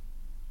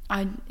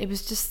it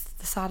was just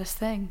the saddest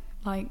thing,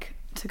 like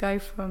to go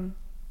from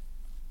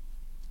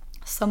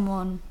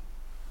someone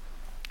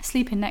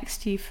sleeping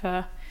next to you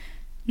for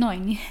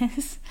 9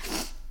 years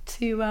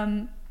to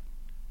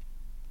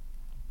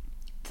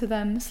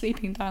them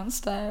sleeping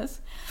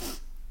downstairs.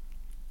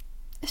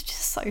 It's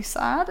just so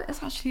sad.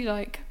 It's actually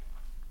like,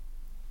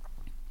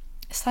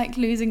 it's like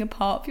losing a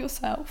part of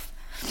yourself.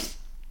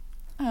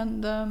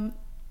 And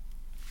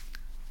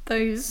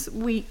those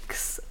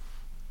weeks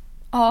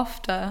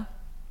after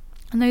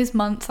and those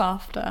months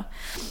after,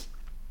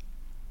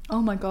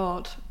 oh my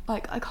god,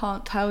 like I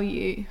can't tell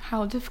you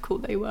how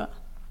difficult they were.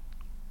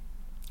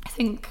 I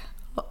think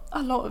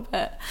a lot of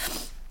it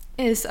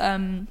is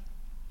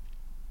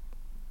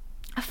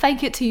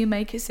fake it till you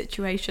make it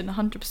situation,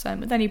 100%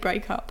 with any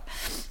breakup.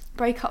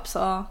 Breakups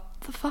are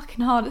the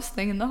fucking hardest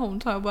thing in the whole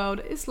entire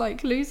world. It's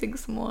like losing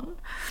someone.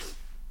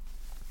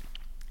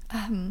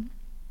 And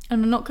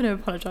I'm not going to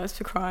apologise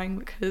for crying,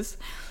 because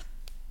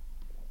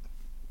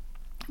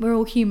we're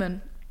all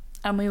human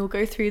and we all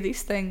go through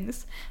these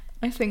things.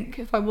 I think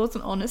if I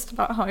wasn't honest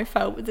about how I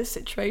felt with this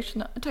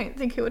situation, I don't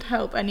think it would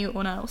help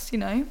anyone else, you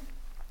know,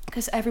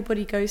 because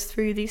everybody goes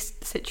through these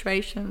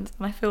situations.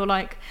 And I feel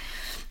like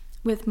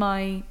with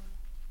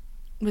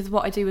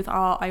what I do with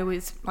art, I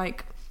always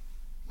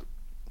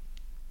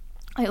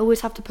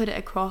have to put it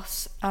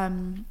across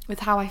with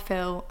how I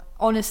feel,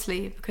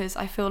 honestly, because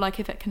I feel like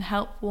if it can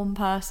help one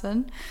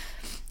person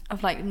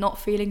of like not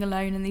feeling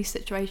alone in these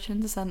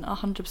situations, then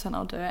 100%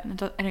 I'll do it.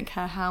 And I don't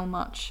care how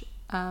much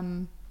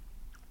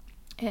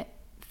it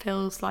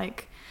feels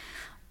like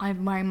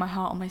I'm wearing my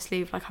heart on my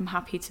sleeve. Like, I'm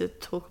happy to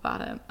talk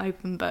about it,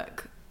 open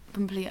book,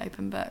 complete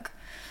open book.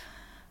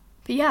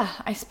 But yeah,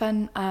 I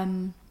spent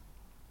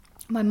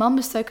my mum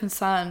was so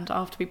concerned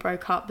after we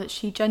broke up that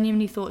she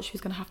genuinely thought she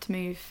was going to have to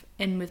move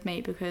in with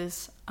me,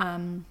 because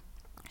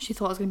she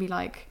thought I was going to be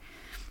like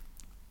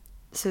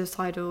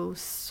suicidal,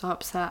 so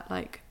upset.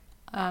 Like,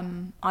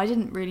 I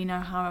didn't really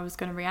know how I was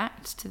going to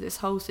react to this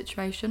whole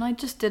situation. I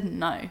just didn't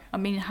know. I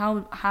mean,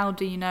 how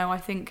do you know? I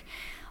think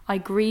I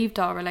grieved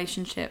our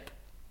relationship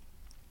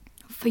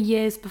for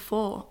years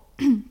before.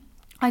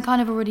 I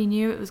kind of already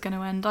knew it was going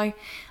to end. I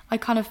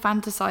kind of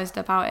fantasized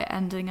about it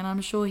ending, and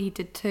I'm sure he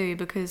did too,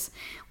 because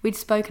we'd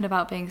spoken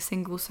about being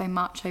single so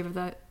much over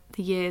the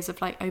years of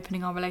like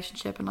opening our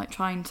relationship and like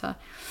trying to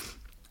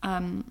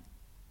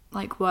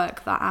like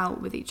work that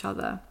out with each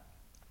other.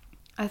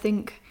 I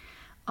think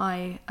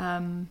I'd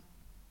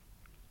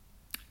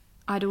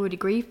already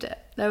grieved it.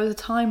 There was a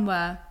time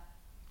where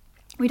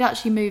we'd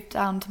actually moved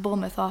down to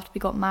Bournemouth after we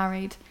got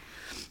married.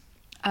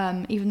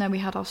 Even though we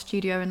had our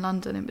studio in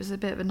London, it was a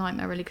bit of a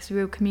nightmare really, because we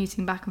were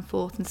commuting back and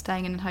forth and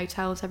staying in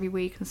hotels every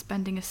week and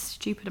spending a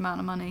stupid amount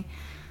of money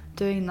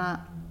doing that.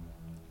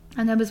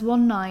 And there was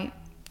one night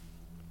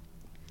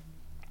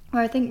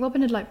where I think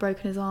Robin had like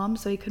broken his arm,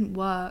 so he couldn't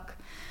work,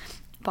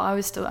 but I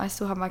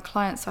still had my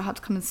clients, so I had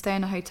to come and stay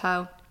in a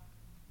hotel.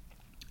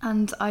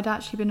 And I'd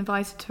actually been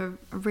invited to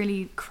a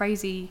really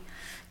crazy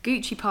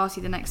Gucci party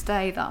the next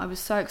day that I was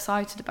so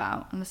excited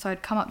about, and so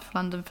I'd come up to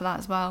London for that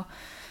as well.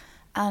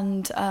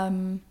 And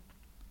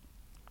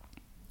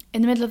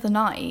in the middle of the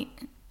night,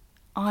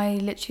 I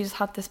literally just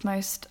had this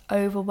most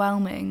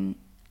overwhelming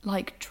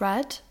like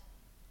dread.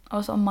 I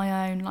was on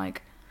my own,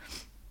 like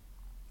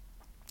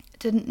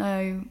didn't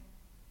know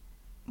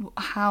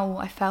how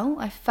I felt.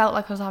 I felt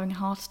like I was having a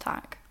heart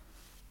attack.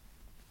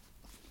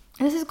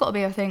 And this has got to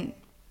be, I think,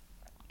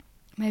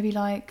 maybe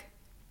like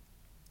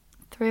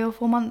 3 or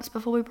 4 months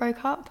before we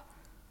broke up.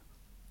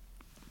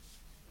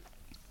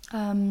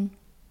 I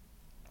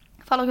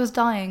felt like I was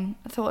dying.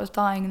 I thought I was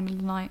dying in the middle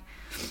of the night,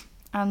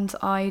 and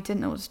I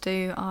didn't know what to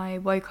do. I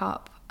woke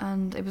up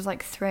and it was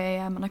like 3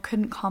 a.m. and I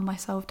couldn't calm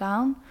myself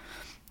down.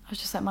 I was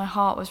just like, my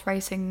heart was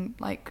racing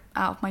like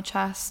out of my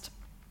chest.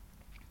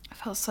 I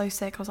felt so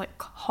sick. I was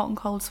like hot and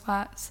cold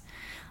sweats,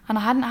 and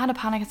I hadn't had a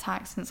panic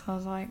attack since I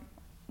was like,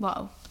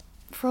 well,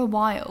 for a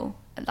while,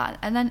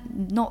 and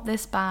then not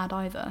this bad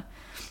either.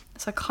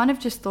 So I kind of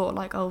just thought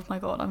like, oh my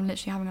god, I'm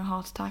literally having a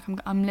heart attack.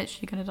 I'm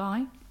literally gonna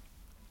die.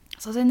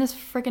 So I was in this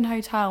friggin'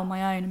 hotel on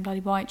my own in bloody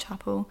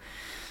Whitechapel,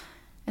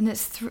 and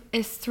it's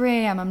 3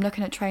 a.m. I'm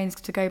looking at trains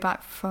to go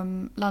back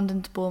from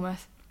London to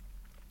Bournemouth,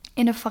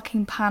 in a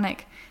fucking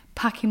panic,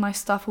 packing my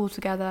stuff all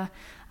together.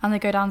 And they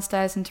go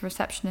downstairs into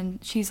reception, and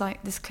she's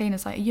like, this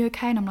cleaner's like, are you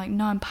okay? And I'm like,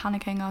 no, I'm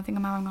panicking, I think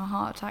I'm having a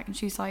heart attack. And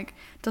she's like,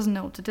 doesn't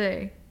know what to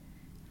do.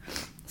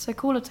 So I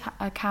call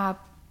a cab,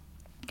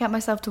 get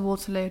myself to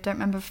Waterloo, don't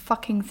remember a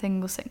fucking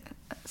single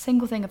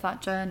thing of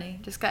that journey,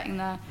 just getting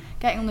there,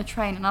 getting on the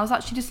train. And I was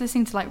actually just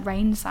listening to like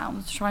rain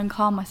sounds to try and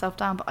calm myself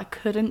down, but I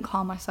couldn't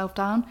calm myself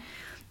down.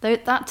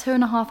 That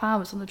 2.5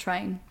 hours on the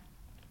train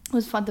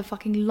was the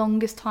fucking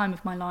longest time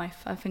of my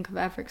life I think I've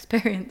ever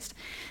experienced.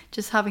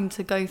 Just having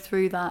to go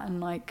through that,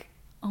 and like,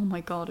 oh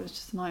my god, it was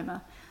just a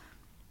nightmare.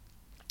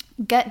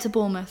 Get to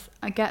Bournemouth,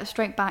 I get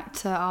straight back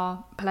to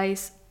our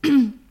place.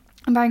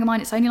 And bearing in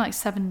mind it's only like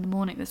 7 in the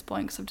morning at this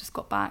point, because I've just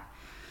got back.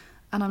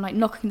 And I'm like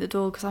knocking at the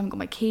door because I haven't got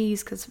my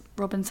keys, because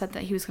Robin said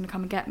that he was going to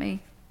come and get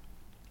me.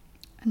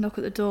 I knock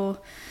at the door,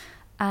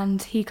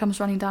 and he comes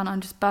running down, and I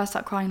just burst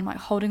out crying. I'm like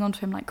holding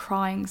onto him, like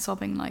crying,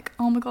 sobbing, like,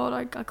 oh my god,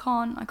 I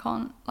can't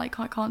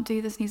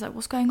do this. And he's like,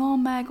 what's going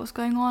on, Meg? What's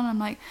going on? I'm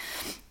like,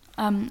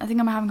 I think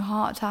I'm having a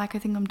heart attack. I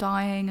think I'm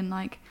dying. And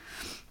like,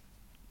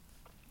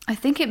 I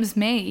think it was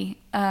me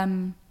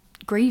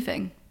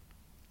grieving.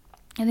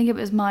 I think it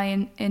was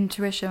my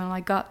intuition and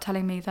my gut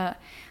telling me that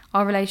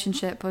our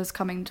relationship was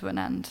coming to an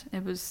end.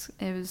 It was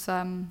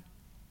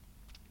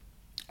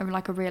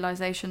like a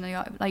realization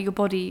that like your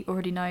body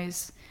already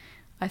knows.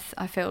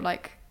 I feel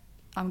like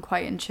I'm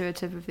quite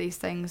intuitive with these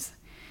things,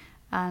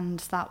 and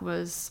that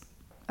was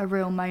a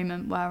real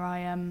moment where I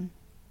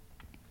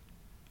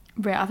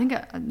I think,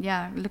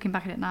 looking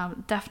back at it now,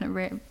 definite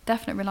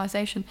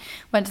realisation.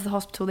 Went to the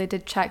hospital, they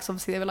did checks.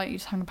 Obviously, they were like, "You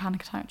just having a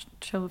panic attack,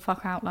 chill the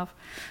fuck out, love."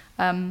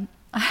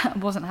 I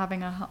wasn't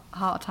having a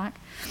heart attack,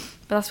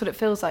 but that's what it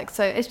feels like.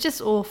 So it's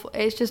just awful.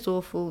 It's just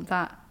awful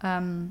that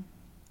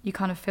you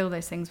kind of feel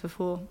those things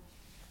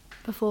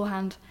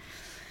beforehand.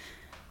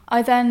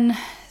 I then,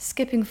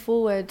 skipping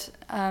forward,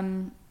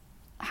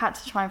 had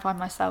to try and find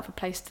myself a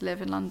place to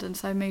live in London,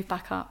 so I moved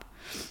back up.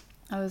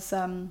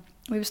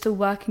 We were still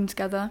working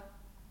together,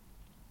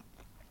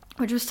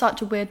 which was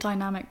such a weird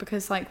dynamic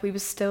because like we were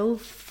still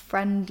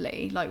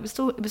friendly, like it was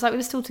like we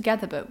were still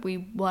together, but we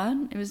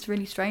weren't. It was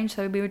really strange.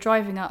 So we were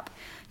driving up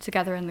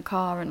together in the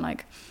car and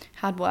like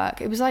had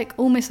work. It was like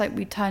almost like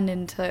we turned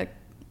into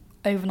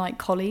overnight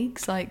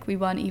colleagues. Like we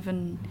weren't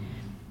even.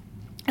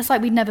 It's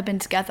like we'd never been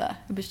together.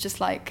 It was just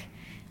like,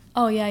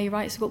 oh yeah, you're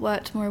right. So got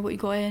work tomorrow. What you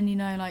got in? You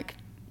know, like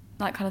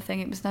that kind of thing.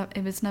 It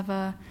was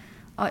never.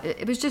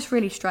 It was just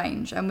really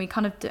strange, and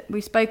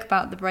we spoke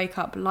about the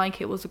breakup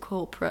like it was a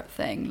corporate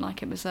thing,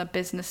 like it was a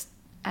business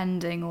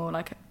ending or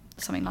like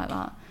something like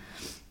that.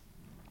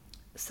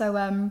 So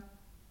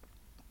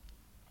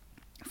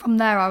from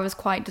there I was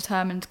quite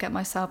determined to get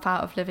myself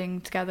out of living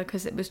together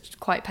because it was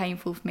quite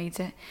painful for me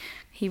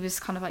he was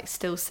kind of like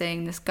still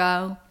seeing this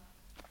girl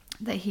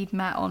that he'd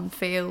met on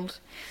field,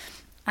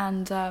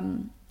 and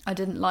I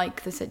didn't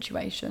like the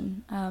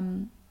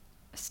situation.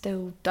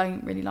 Still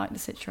don't really like the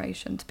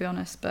situation, to be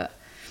honest, but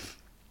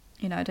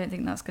you know, I don't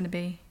think that's going to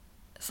be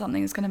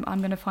something I'm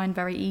going to find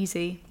very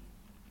easy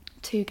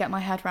to get my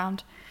head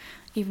around.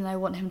 Even though I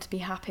want him to be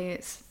happy,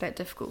 it's a bit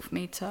difficult for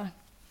me to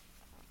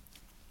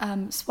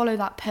swallow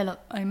that pill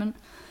at the moment.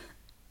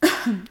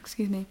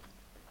 Excuse me.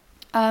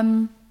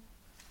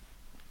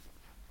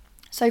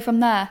 So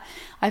from there,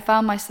 I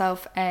found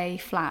myself a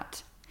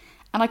flat.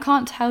 And I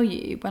can't tell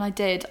you, when I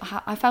did,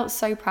 I felt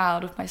so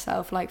proud of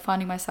myself, like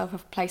finding myself a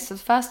place.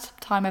 It's the first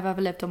time I've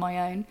ever lived on my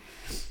own,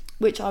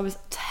 which I was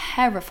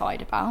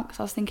terrified about because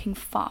I was thinking,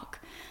 fuck,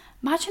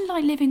 imagine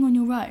like living on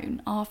your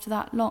own after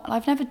that long.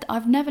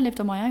 I've never lived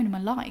on my own in my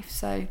life,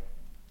 so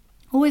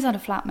always had a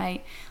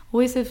flatmate,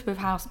 always lived with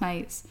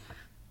housemates,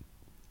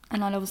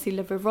 and I'd obviously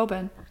live with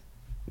Robin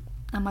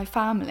and my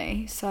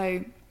family,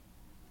 so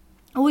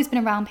always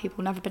been around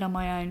people, never been on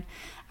my own.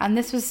 And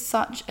this was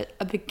such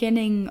a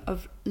beginning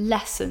of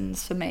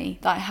lessons for me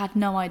that I had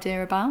no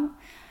idea about,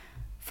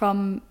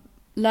 from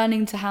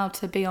learning how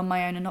to be on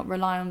my own and not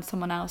rely on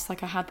someone else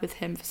like I had with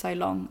him for so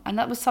long. And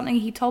that was something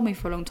he told me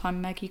for a long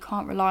time, Meg, you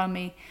can't rely on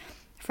me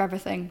for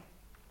everything.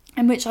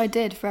 And which I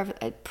did for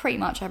pretty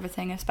much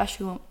everything,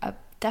 especially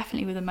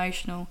definitely with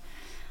emotional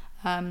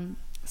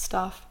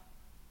stuff.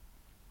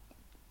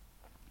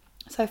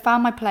 So I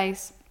found my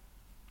place,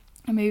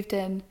 I moved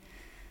in,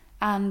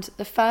 and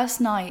the first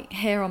night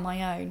here on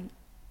my own,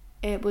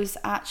 it was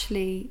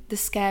actually the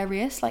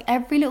scariest. Like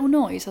every little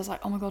noise, I was like,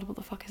 oh my God, what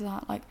the fuck is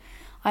that? Like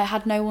I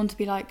had no one to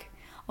be like,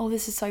 oh,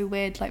 this is so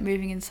weird, like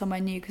moving in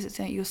somewhere new, because it's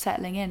like you're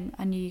settling in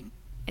and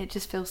it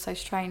just feels so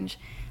strange.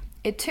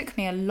 It took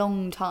me a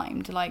long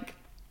time to like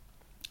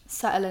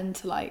settle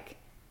into like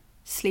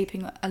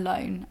sleeping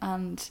alone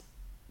and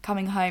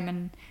coming home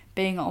and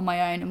being on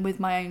my own and with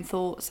my own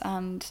thoughts,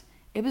 and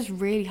it was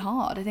really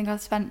hard. I think I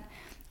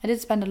did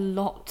spend a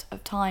lot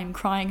of time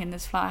crying in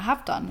this flat. I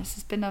have done. This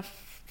has been a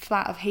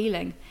flat of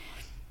healing.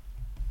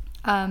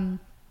 So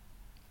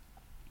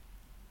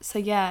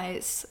yeah,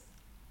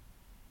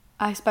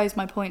 I suppose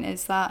my point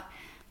is that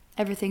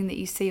everything that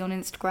you see on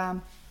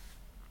Instagram,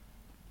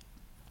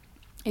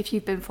 if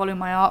you've been following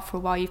my art for a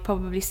while, you've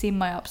probably seen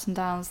my ups and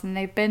downs, and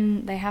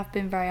they have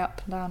been very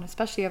up and down,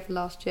 especially over the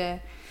last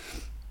year.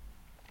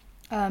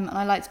 And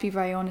I like to be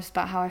very honest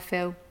about how I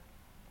feel.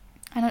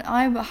 And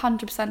I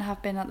 100%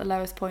 have been at the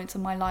lowest points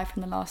of my life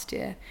in the last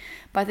year.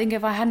 But I think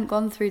if I hadn't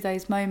gone through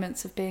those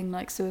moments of being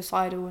like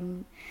suicidal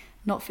and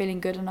not feeling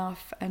good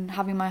enough and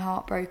having my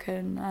heart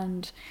broken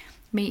and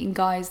meeting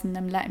guys and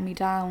them letting me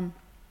down,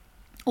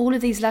 all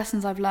of these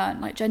lessons I've learned,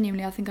 like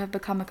genuinely, I think I've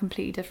become a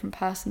completely different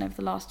person over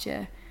the last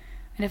year.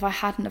 And if I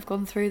hadn't have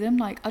gone through them,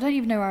 like I don't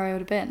even know where I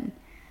would have been.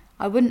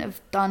 I wouldn't have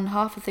done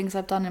half the things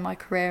I've done in my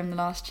career in the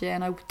last year,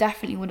 and I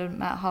definitely wouldn't have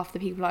met half the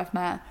people I've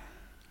met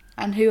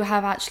and who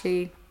have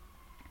actually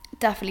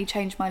definitely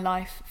changed my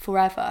life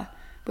forever,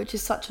 which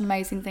is such an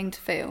amazing thing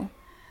to feel.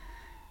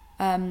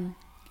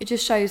 It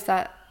just shows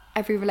that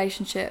every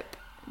relationship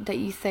that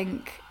you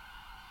think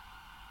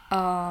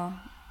are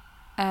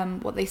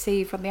what they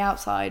see from the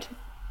outside,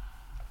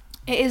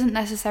 it isn't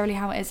necessarily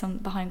how it is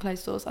behind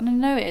closed doors. And I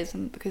know it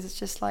isn't, because it's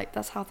just like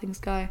that's how things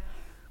go.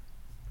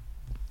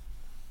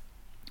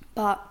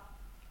 But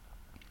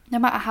no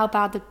matter how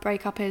bad the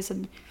breakup is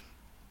and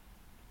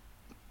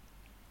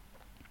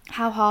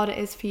how hard it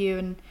is for you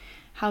and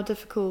how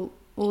difficult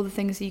all the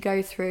things that you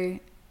go through,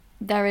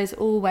 there is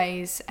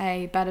always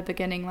a better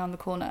beginning around the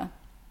corner.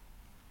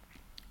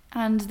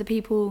 And the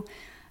people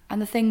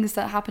and the things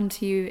that happen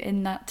to you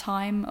in that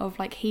time of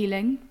like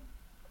healing,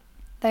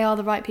 they are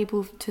the right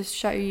people to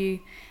show you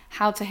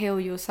how to heal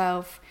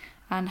yourself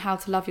and how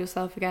to love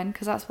yourself again,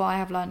 because that's what I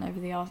have learned over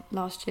the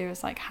last year,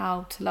 is like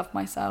how to love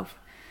myself.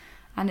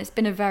 and it's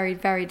been a very,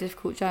 very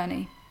difficult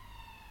journey.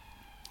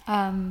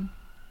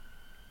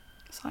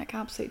 It's like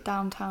absolute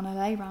downtown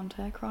LA around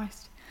here,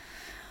 Christ.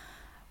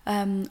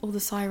 All the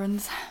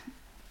sirens.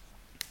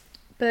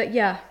 But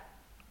yeah,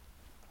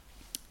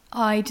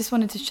 I just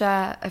wanted to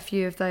share a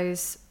few of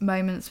those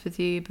moments with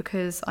you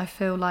because I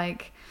feel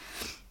like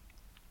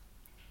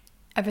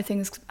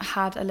everything's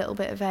had a little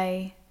bit of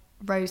a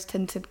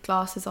rose-tinted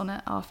glasses on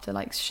it after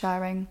like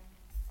sharing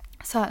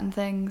certain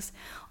things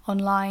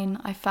online.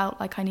 I felt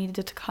like I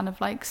needed to kind of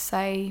like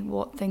say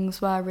what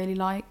things were really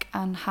like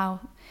and how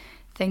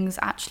things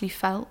actually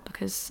felt,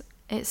 because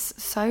it's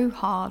so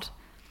hard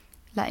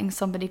letting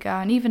somebody go.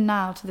 And even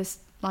now, to this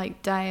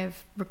like day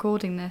of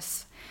recording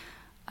this,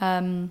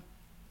 I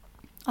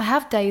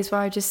have days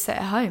where I just sit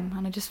at home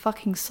and I just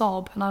fucking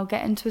sob, and I'll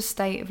get into a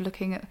state of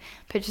looking at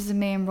pictures of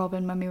me and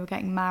Robin when we were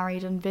getting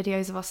married and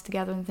videos of us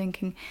together and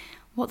thinking,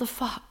 what the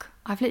fuck?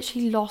 I've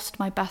literally lost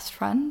my best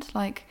friend.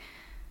 Like,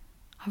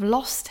 I've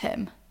lost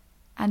him.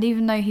 And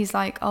even though he's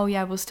like, oh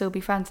yeah, we'll still be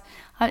friends,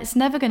 it's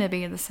never going to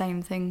be the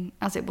same thing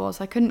as it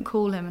was. I couldn't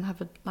call him and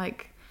have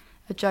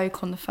a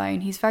joke on the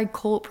phone. He's very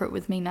corporate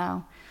with me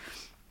now.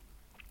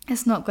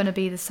 It's not going to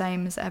be the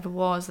same as it ever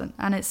was.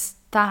 And it's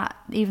that,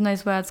 even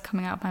those words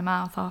coming out of my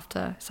mouth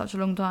after such a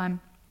long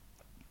time,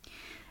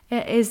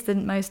 it is the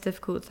most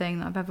difficult thing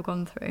that I've ever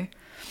gone through.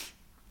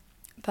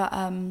 But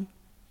I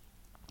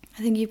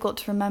think you've got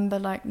to remember,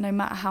 like, no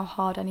matter how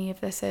hard any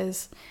of this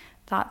is,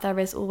 that there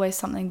is always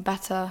something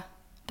better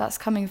that's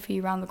coming for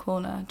you around the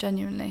corner,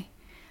 genuinely,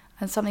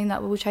 and something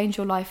that will change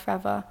your life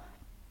forever.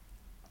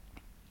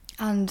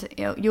 And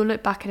you'll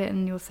look back at it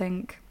and you'll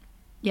think,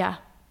 yeah,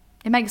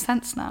 it makes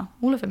sense now.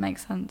 All of it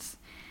makes sense.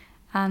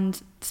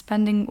 And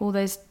spending all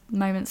those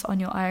moments on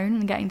your own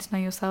and getting to know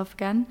yourself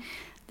again,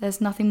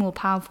 there's nothing more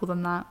powerful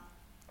than that.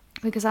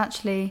 Because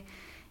actually,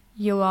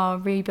 you are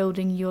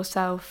rebuilding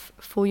yourself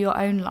for your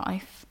own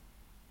life.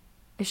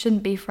 It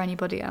shouldn't be for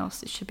anybody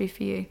else. It should be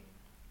for you.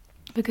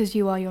 Because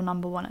you are your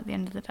number one at the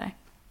end of the day.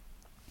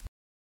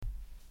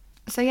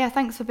 So yeah,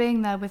 thanks for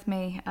being there with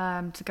me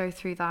to go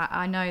through that.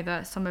 I know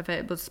that some of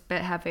it was a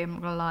bit heavy, I'm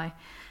not going to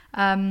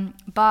lie.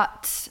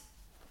 But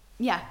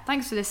yeah,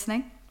 thanks for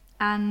listening.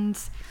 And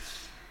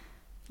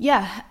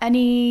yeah,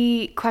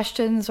 any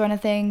questions or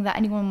anything that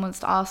anyone wants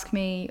to ask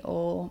me,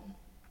 or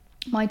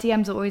my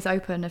DMs are always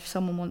open if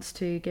someone wants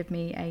to give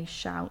me a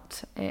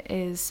shout. It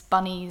is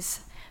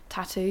Bunnies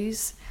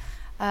Tattoos.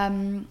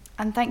 And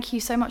thank you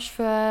so much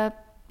for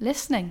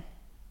listening.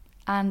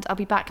 And I'll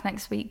be back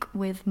next week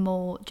with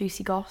more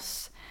juicy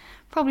goss,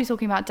 probably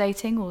talking about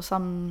dating or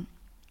something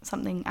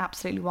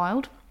absolutely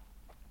wild.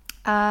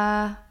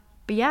 But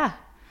yeah,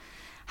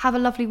 have a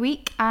lovely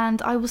week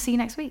and I will see you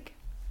next week.